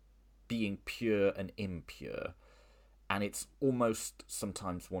being pure and impure, and it's almost,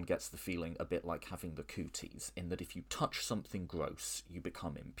 sometimes one gets the feeling, a bit like having the cooties, in that if you touch something gross, you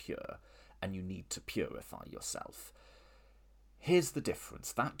become impure, and you need to purify yourself. Here's the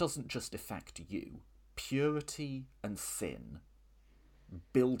difference. That doesn't just affect you. Purity and sin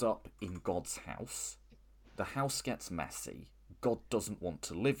build up in God's house. The house gets messy. God doesn't want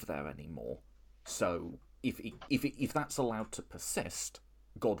to live there anymore. So if that's allowed to persist,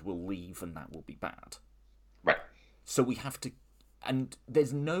 God will leave and that will be bad. Right. So we have to, and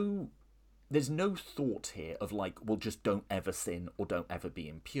there's no thought here of like, well, just don't ever sin or don't ever be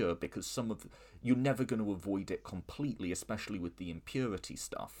impure, because you're never going to avoid it completely, especially with the impurity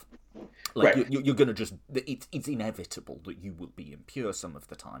stuff. Like right. you're going to just, it's inevitable that you will be impure some of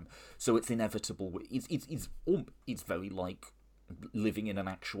the time. So it's inevitable. It's very like living in an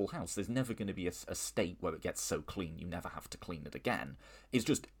actual house. There's never going to be a state where it gets so clean you never have to clean it again. It's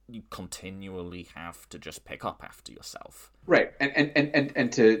just you continually have to just pick up after yourself. Right.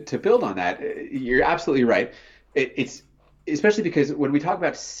 And to build on that, you're absolutely right. It's especially because when we talk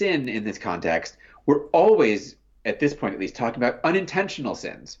about sin in this context, we're always, at this point at least, talking about unintentional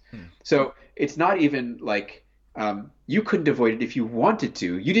sins. So it's not even like you couldn't avoid it if you wanted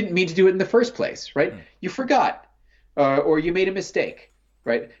to. You didn't mean to do it in the first place, right? You forgot. Or you made a mistake,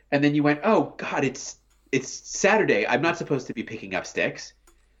 right? And then you went, oh God, it's Saturday. I'm not supposed to be picking up sticks.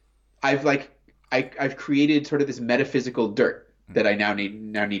 I've created sort of this metaphysical dirt that I now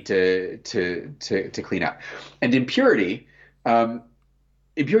need to clean up. And impurity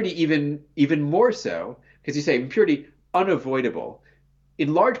even more so, because you say impurity unavoidable,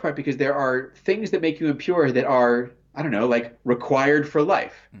 in large part because there are things that make you impure that are, I don't know, like required for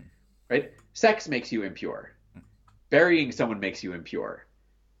life, right? Sex makes you impure. Burying someone makes you impure.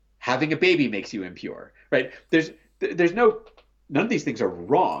 Having a baby makes you impure, right? None of these things are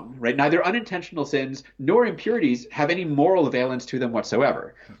wrong, right? Neither unintentional sins nor impurities have any moral valence to them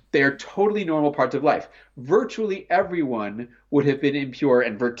whatsoever. They are totally normal parts of life. Virtually everyone would have been impure,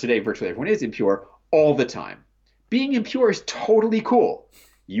 and today virtually everyone is impure all the time. Being impure is totally cool.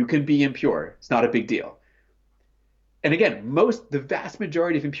 You can be impure. It's not a big deal. And again, the vast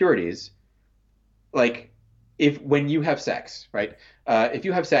majority of impurities, like, when you have sex, right? If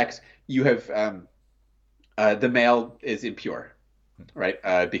you have sex, you have the male is impure, right?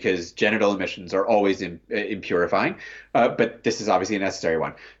 Because genital emissions are always impurifying, but this is obviously a necessary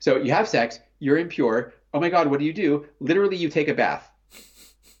one. So you have sex, you're impure, oh my God, what do you do? Literally, you take a bath.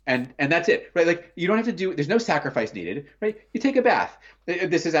 And that's it, right? Like you don't have to do. There's no sacrifice needed, right? You take a bath.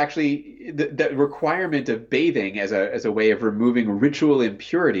 This is actually the requirement of bathing as a way of removing ritual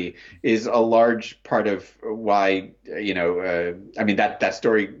impurity is a large part of why I mean that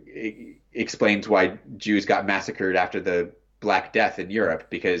story explains why Jews got massacred after the Black Death in Europe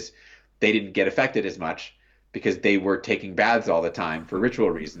because they didn't get affected as much because they were taking baths all the time for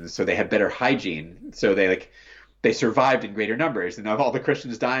ritual reasons, so they had better hygiene, so they survived in greater numbers. And of all the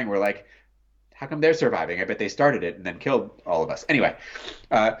Christians dying, we're like, how come they're surviving? I bet they started it and then killed all of us. Anyway,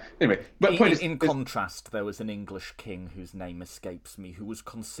 but point in contrast, there was an English king whose name escapes me, who was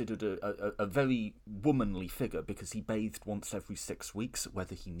considered a very womanly figure because he bathed once every 6 weeks,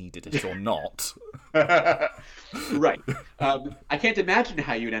 whether he needed it or not. Right. I can't imagine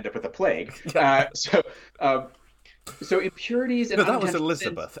how you'd end up with a plague. So impurities and no, that was unintentional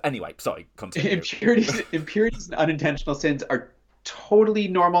Elizabeth. sins, Anyway, sorry, continue. impurities and unintentional sins are totally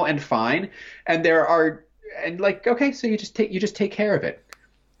normal and fine, and there are and like okay, so you just take care of it.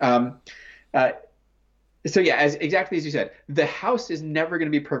 Um, uh, so yeah, as exactly as you said, the house is never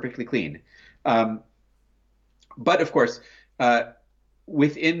going to be perfectly clean, um, but of course,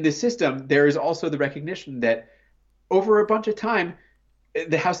 within the system, there is also the recognition that over a bunch of time,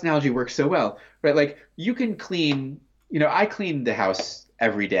 the house analogy works so well, right? Like you can clean, I clean the house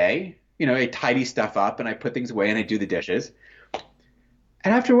every day. I tidy stuff up and I put things away and I do the dishes.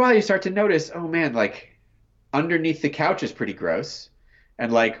 And after a while, you start to notice, oh man, like underneath the couch is pretty gross.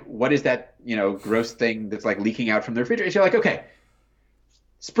 And like, what is that, gross thing that's like leaking out from the refrigerator? So you're like, okay,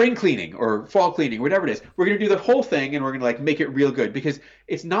 spring cleaning or fall cleaning, whatever it is, we're going to do the whole thing and we're going to like make it real good because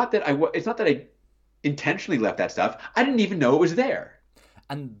it's not that I intentionally left that stuff. I didn't even know it was there.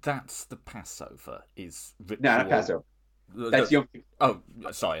 And that's the Passover is ritual. No, not Passover. That's Yom Kippur. Oh,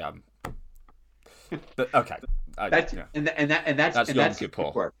 sorry. But okay. That's Yeah. that's Yom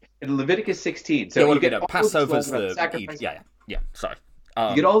Kippur. In Leviticus 16. So So you you get know, all Passover's these laws about the sacrifice. yeah. Sorry.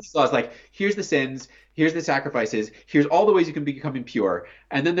 You get all these laws like here's the sins, here's the sacrifices, here's all the ways you can become impure,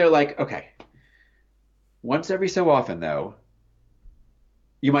 and then they're like, okay, once every so often though,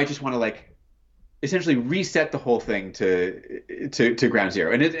 you might just want to like essentially reset the whole thing to ground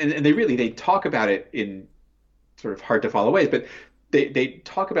zero. And they talk about it in sort of hard to follow ways, but they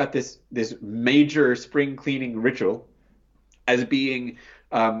talk about this major spring cleaning ritual as being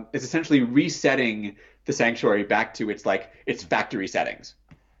is essentially resetting the sanctuary back to its factory settings.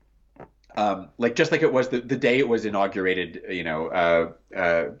 Like just like it was the day it was inaugurated,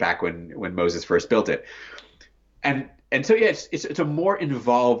 back when Moses first built it. And so yeah, it's a more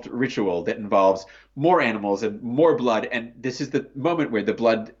involved ritual that involves more animals and more blood. And this is the moment where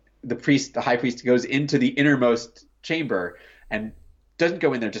the high priest goes into the innermost chamber and doesn't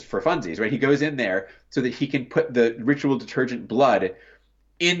go in there just for funsies, right? He goes in there so that he can put the ritual detergent blood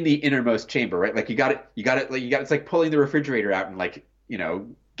in the innermost chamber, right? Like you got it. It's like pulling the refrigerator out and like,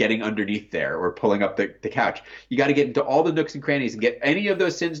 getting underneath there or pulling up the couch. You got to get into all the nooks and crannies and get any of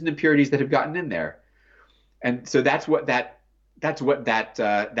those sins and impurities that have gotten in there. And so that's what that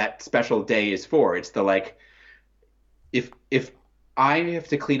special day is for. It's the like, if I have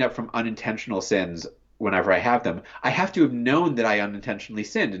to clean up from unintentional sins whenever I have them, I have to have known that I unintentionally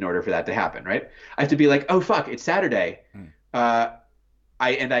sinned in order for that to happen, right? I have to be like, oh fuck, it's Saturday, I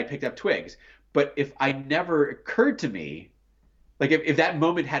picked up twigs. But if I never occurred to me, like if that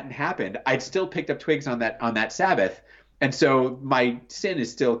moment hadn't happened, I'd still picked up twigs on that Sabbath. And so my sin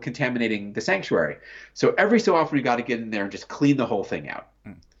is still contaminating the sanctuary. So every so often we got to get in there and just clean the whole thing out.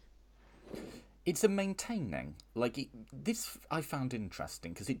 It's a maintaining. This I found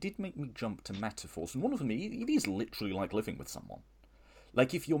interesting because it did make me jump to metaphors. And one of them, it is literally like living with someone.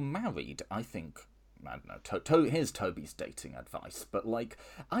 Like if you're married, I think, I don't know, here's Toby's dating advice. But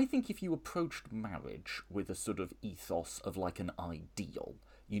I think if you approached marriage with a sort of ethos of like an ideal,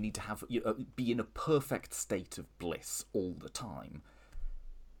 you need to have be in a perfect state of bliss all the time.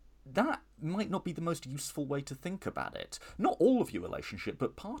 That might not be the most useful way to think about it. Not all of your relationship,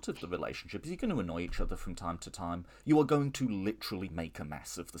 but part of the relationship is you're going to annoy each other from time to time. You are going to literally make a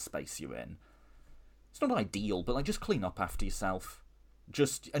mess of the space you're in. It's not ideal, but just clean up after yourself.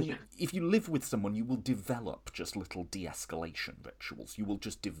 If you live with someone, you will develop just little de-escalation rituals. You will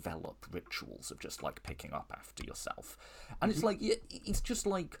just develop rituals of just picking up after yourself. And it's just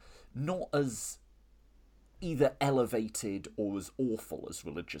not as either elevated or as awful as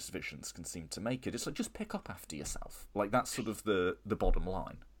religious visions can seem to make it. It's just pick up after yourself. That's sort of the bottom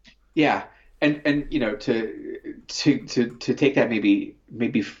line. Yeah. And to take that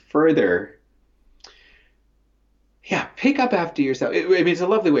maybe further, Yeah, pick up after yourself. I mean, it's a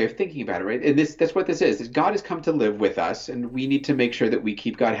lovely way of thinking about it, right? And that's what this is. God has come to live with us, and we need to make sure that we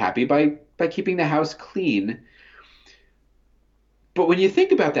keep God happy by keeping the house clean. But when you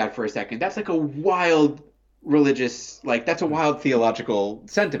think about that for a second, that's like a wild religious, like that's a Mm. wild theological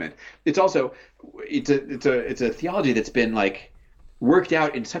sentiment. It's also it's a theology that's been like worked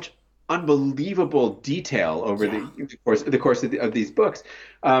out in such unbelievable detail over Yeah. the course of these books,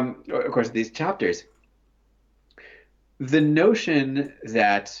 of course of these chapters. The notion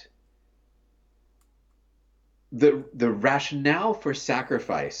that the rationale for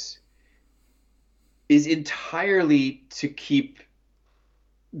sacrifice is entirely to keep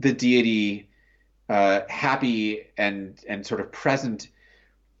the deity happy and sort of present.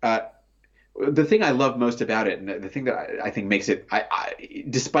 Uh, the thing I love most about it, and the thing that I think makes it,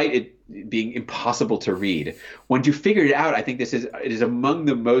 despite it being impossible to read, once you figure it out, I think it is among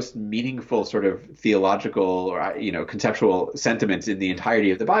the most meaningful sort of theological or conceptual sentiments in the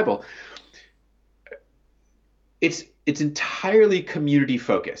entirety of the Bible. It's entirely community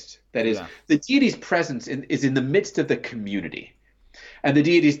focused. That is, Yeah. the deity's presence is in the midst of the community, and the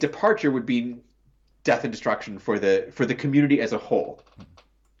deity's departure would be death and destruction for the community as a whole.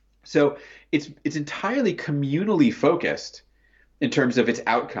 So it's entirely communally focused in terms of its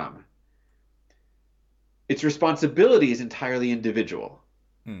outcome. Its responsibility is entirely individual,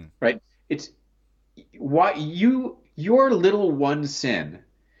 Mm. right? It's why your little one sin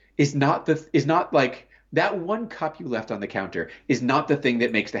is not like that one cup you left on the counter is not the thing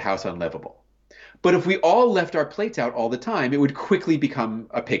that makes the house unlivable. But if we all left our plates out all the time, it would quickly become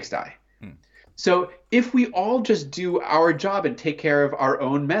a pigsty. Mm. So if we all just do our job and take care of our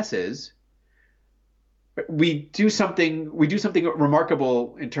own messes, we do something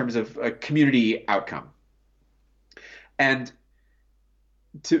remarkable in terms of a community outcome. And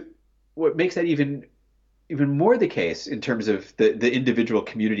to what makes that even more the case in terms of the individual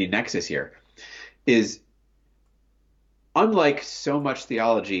community nexus here is, unlike so much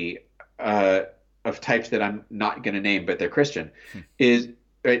theology of types that I'm not going to name, but they're Christian, is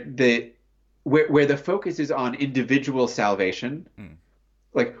right, where the focus is on individual salvation. Mm.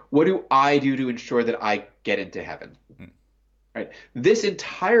 Like, what do I do to ensure that I get into heaven? Mm. Right? This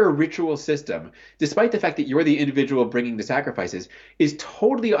entire ritual system, despite the fact that you're the individual bringing the sacrifices, is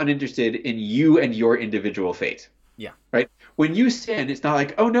totally uninterested in you and your individual fate. Yeah. Right? When you sin, it's not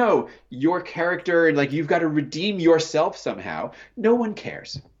like, oh no, your character and like you've got to redeem yourself somehow. No one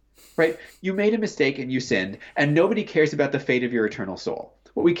cares. Right? You made a mistake and you sinned, and nobody cares about the fate of your eternal soul.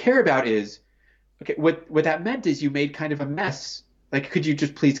 What we care about is, okay, what that meant is you made kind of a mess. Like, could you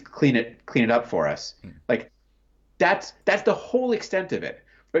just please clean it up for us? Mm. Like, that's the whole extent of it.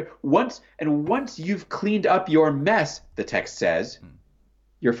 Right? Once you've cleaned up your mess, the text says,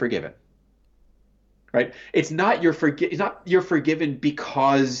 you're forgiven. Right? It's not you're forgiven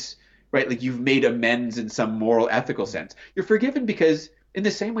because, right, like you've made amends in some moral ethical sense. You're forgiven because, in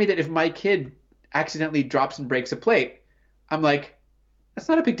the same way that if my kid accidentally drops and breaks a plate, I'm like, that's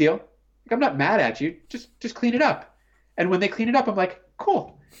not a big deal. Like, I'm not mad at you. Just clean it up. And when they clean it up, I'm like,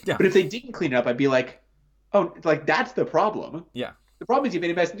 cool. Yeah. But if they didn't clean it up, I'd be like, oh, like that's the problem. Yeah. The problem is you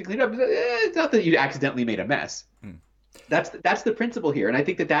made a mess and you cleaned it up. It's not that you accidentally made a mess. Mm. That's the principle here, and I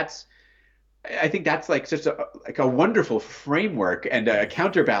think that's like just a wonderful framework and a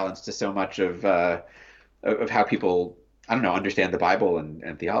counterbalance to so much of how people, I don't know, understand the Bible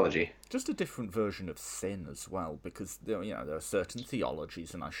and theology. Just a different version of sin as well, because there are certain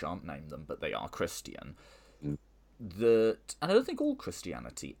theologies, and I shan't name them, but they are Christian. And I don't think all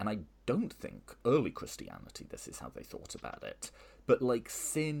Christianity, and I don't think early Christianity, this is how they thought about it, but like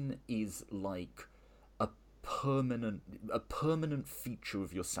sin is like a permanent feature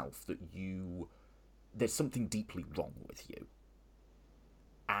of yourself that there's something deeply wrong with you.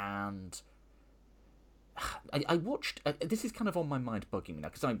 And I watched, this is kind of on my mind bugging me now,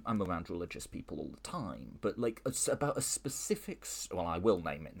 because I'm around religious people all the time, but like about a specific, well, I will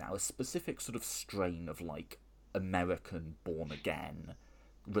name it now, a specific sort of strain of like American born again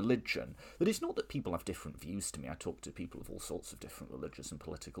religion. That it's not that people have different views to me. I talk to people of all sorts of different religious and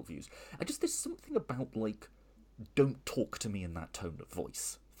political views. There's something about like, don't talk to me in that tone of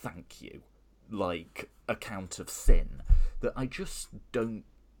voice, thank you, like account of sin, that I just don't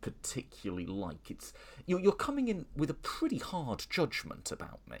particularly like. It's you're coming in with a pretty hard judgment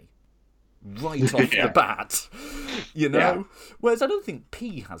about me right off the bat, you know. Yeah. Whereas I don't think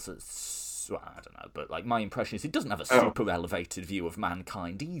P has well, I don't know, but like my impression is it doesn't have a super elevated view of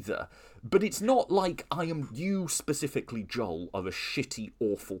mankind either. But it's not like you specifically, Joel, are a shitty,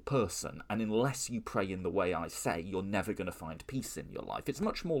 awful person, and unless you pray in the way I say, you're never going to find peace in your life. It's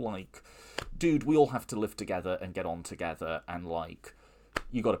much more like, dude, we all have to live together and get on together, and like,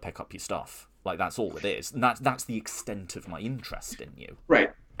 you got to pick up your stuff. Like, that's all it is. And that's the extent of my interest in you.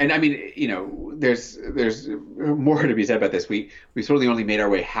 Right. And I mean, there's more to be said about this. We certainly only made our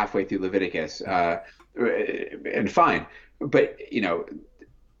way halfway through Leviticus, and fine. But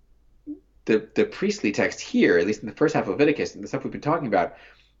the priestly text here, at least in the first half of Leviticus, and the stuff we've been talking about,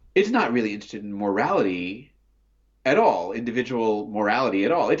 it's not really interested in morality at all, individual morality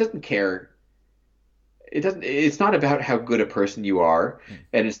at all. It doesn't care. It's not about how good a person you are,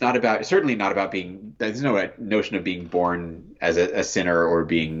 and it's certainly not about being. There's no notion of being born as a sinner or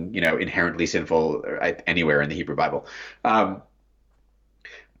being, inherently sinful anywhere in the Hebrew Bible. But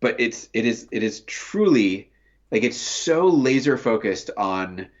it is truly, like, it's so laser focused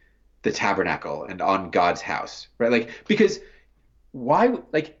on the tabernacle and on God's house, right? Like, because why,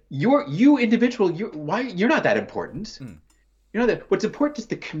 like, you're not that important. What's important is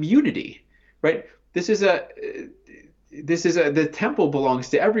the community, right? The temple belongs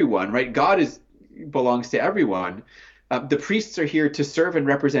to everyone, right? God belongs to everyone. The priests are here to serve and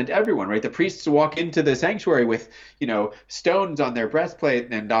represent everyone, right? The priests walk into the sanctuary with, stones on their breastplate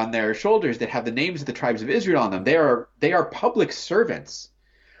and on their shoulders that have the names of the tribes of Israel on them. They are public servants,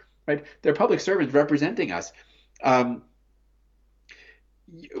 right? They're public servants representing us.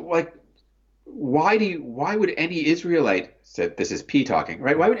 Like, why would any Israelite, said this is P talking,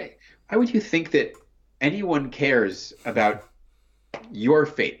 right? Why would you think that anyone cares about your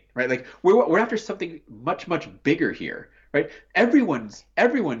fate, right? Like, we're after something much, much bigger here, right? Everyone's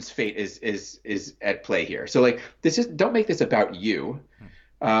fate is at play here. So, like, don't make this about you,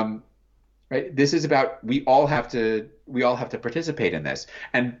 right? This is about we all have to participate in this,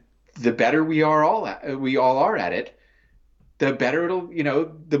 and the better we all are at it, the better it'll,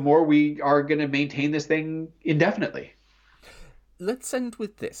 the more we are going to maintain this thing indefinitely. Let's end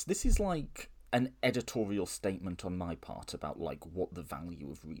with this. This is like an editorial statement on my part about, like, what the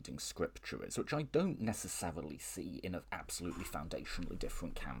value of reading scripture is, which I don't necessarily see in an absolutely foundationally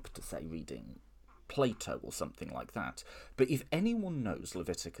different camp to, say, reading Plato or something like that. But if anyone knows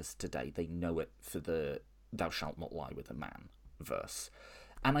Leviticus today, they know it for the "thou shalt not lie with a man" verse.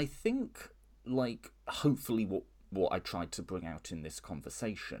 And I think, like, hopefully what I tried to bring out in this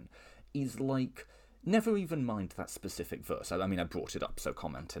conversation is, like, never even mind that specific verse. I mean, I brought it up, so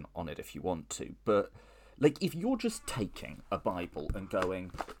comment on it if you want to. But, like, if you're just taking a Bible and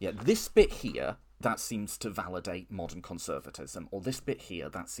going, yeah, this bit here, that seems to validate modern conservatism, or this bit here,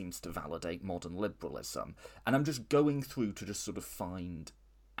 that seems to validate modern liberalism, and I'm just going through to just sort of find...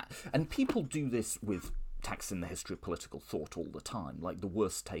 And people do this with texts in the history of political thought all the time. Like, the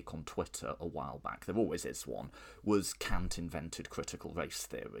worst take on Twitter a while back, there always is one, was Kant invented critical race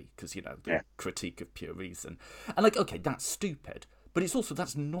theory, because, the critique of pure reason. And, like, okay, that's stupid, but it's also,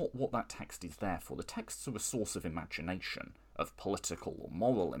 that's not what that text is there for. The texts are a source of imagination, of political or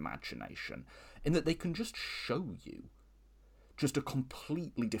moral imagination, in that they can just show you just a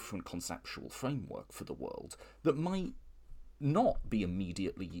completely different conceptual framework for the world that might not be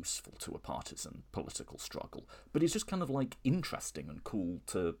immediately useful to a partisan political struggle, but it's just kind of, like, interesting and cool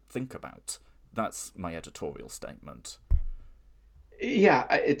to think about. That's my editorial statement. Yeah,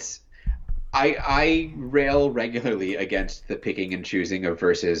 I rail regularly against the picking and choosing of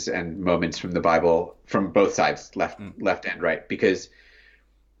verses and moments from the Bible from both sides, left and right, because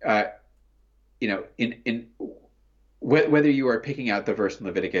in whether you are picking out the verse in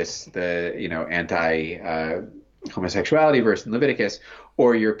Leviticus, the anti homosexuality verse in Leviticus,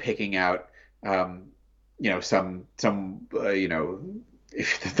 or you're picking out some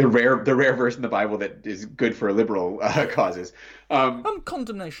the rare verse in the Bible that is good for liberal causes.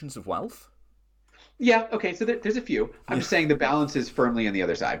 Condemnations of wealth. Yeah, okay, so there's a few. I'm just saying the balance is firmly on the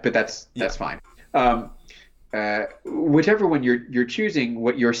other side, but that's fine. Whichever one you're choosing,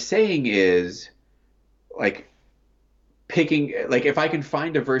 what you're saying is, like, picking, like, if I can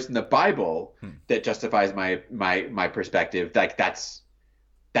find a verse in the Bible that justifies my perspective, like, that's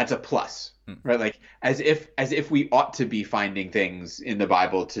a plus, right? Like, as if we ought to be finding things in the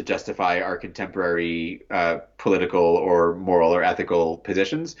Bible to justify our contemporary political or moral or ethical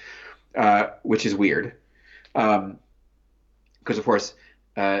positions, which is weird, because of course,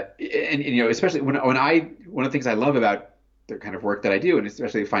 especially when one of the things I love about the kind of work that I do, and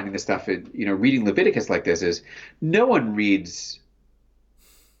especially finding this stuff in, reading Leviticus like this, is no one reads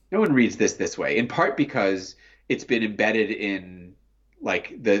this way, in part because it's been embedded in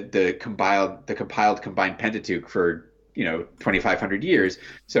like the compiled combined Pentateuch for 2,500 years.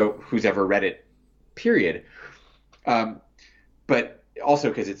 So who's ever read it, period. Um, but also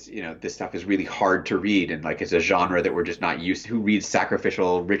because it's this stuff is really hard to read, and like it's a genre that we're just not used to. Who reads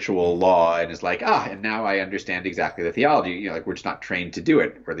sacrificial ritual law and is like, and now I understand exactly the theology. Like we're just not trained to do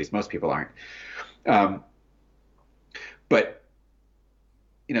it, or at least most people aren't. But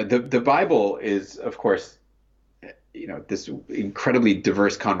the Bible is, of course, this incredibly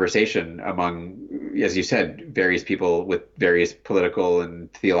diverse conversation among, as you said, various people with various political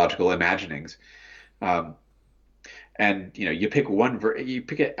and theological imaginings. And you pick you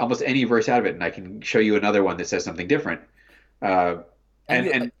pick almost any verse out of it, and I can show you another one that says something different. And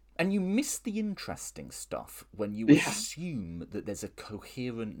you miss the interesting stuff when you assume that there's a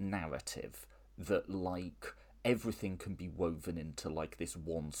coherent narrative that like everything can be woven into like this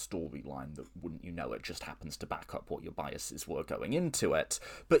one storyline that, wouldn't you know, it just happens to back up what your biases were going into it.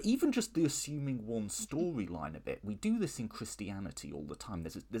 But even just the assuming one storyline a bit, we do this in Christianity all the time.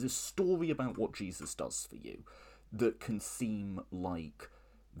 There's a story about what Jesus does for you that can seem like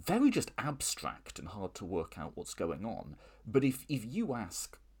very just abstract and hard to work out what's going on. But if you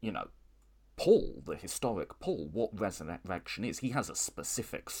ask, Paul, the historic Paul, what resurrection is, he has a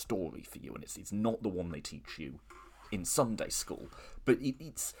specific story for you, and it's not the one they teach you in Sunday school. But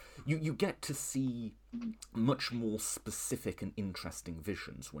it's you get to see much more specific and interesting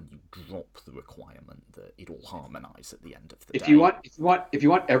visions when you drop the requirement that it all harmonise at the end of the day. If you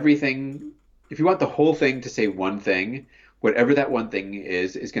want everything, if you want the whole thing to say one thing, whatever that one thing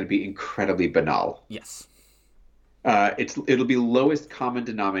is going to be incredibly banal. Yes. It'll be lowest common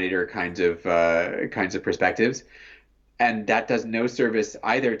denominator kinds of perspectives, and that does no service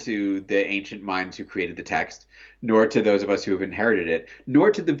either to the ancient minds who created the text, nor to those of us who have inherited it,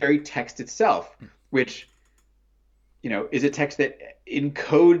 nor to the very text itself, which is a text that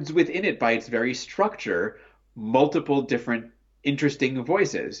encodes within it by its very structure multiple different interesting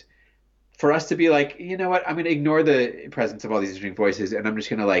voices. For us to be like, you know what, I'm going to ignore the presence of all these interesting voices, and I'm just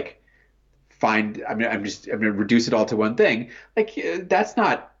going to I'm going to reduce it all to one thing. Like it's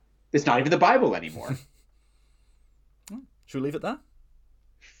not even the Bible anymore. Should we leave it there?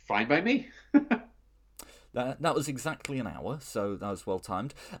 Fine by me. That was exactly an hour, so that was well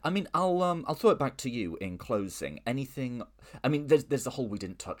timed. I mean, I'll throw it back to you in closing. Anything? I mean, there's the whole we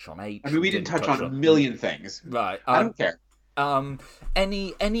didn't touch on H. I mean, we didn't touch on a million things. Right. I don't care.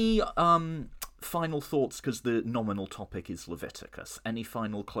 Any final thoughts, because the nominal topic is Leviticus. Any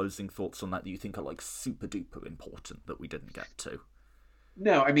final closing thoughts on that you think are like super duper important that we didn't get to?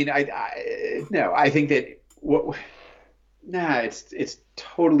 No, I mean, I think that it's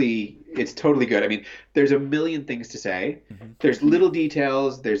totally good. I mean, there's a million things to say. Mm-hmm. There's little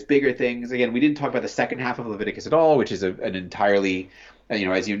details. There's bigger things. Again, we didn't talk about the second half of Leviticus at all, which is an entirely,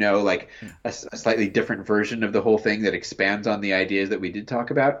 as you know, like a slightly different version of the whole thing that expands on the ideas that we did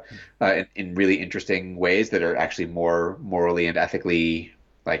talk about in really interesting ways that are actually more morally and ethically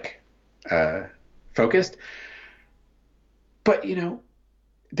focused. But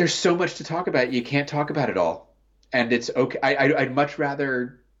there's so much to talk about. You can't talk about it all. And it's okay. I'd much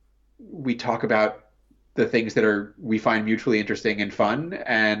rather we talk about the things that we find mutually interesting and fun,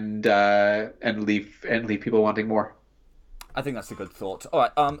 and leave people wanting more. I think that's a good thought. All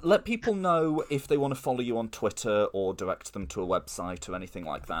right, let people know if they want to follow you on Twitter or direct them to a website or anything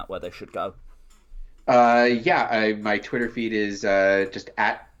like that, where they should go. My Twitter feed is just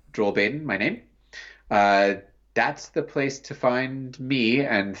at Joel Baden, my name. That's the place to find me,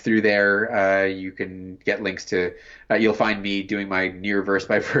 and through there you can get links to. You'll find me doing my near verse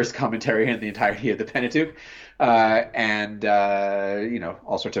by verse commentary on the entirety of the Pentateuch, and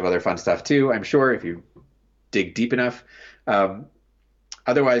all sorts of other fun stuff too. I'm sure if you dig deep enough.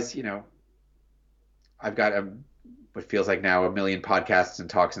 Otherwise, I've got what feels like now 1 million podcasts and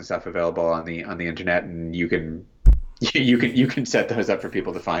talks and stuff available on the internet, and you can set those up for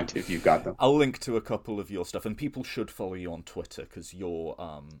people to find if you've got them. I'll link to a couple of your stuff, and people should follow you on Twitter, because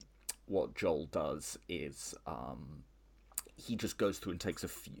what Joel does is he just goes through and takes a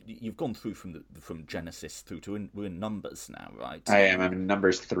few. You've gone through from Genesis through to we're in Numbers now, right? I am. I'm in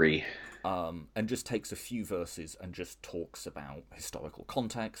Numbers 3. And just takes a few verses and just talks about historical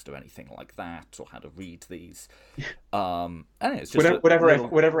context or anything like that, or how to read these. And it's just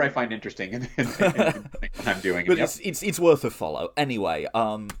whatever I find interesting in what I'm doing. But it's worth a follow. Anyway,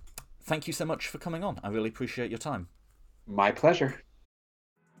 thank you so much for coming on. I really appreciate your time. My pleasure.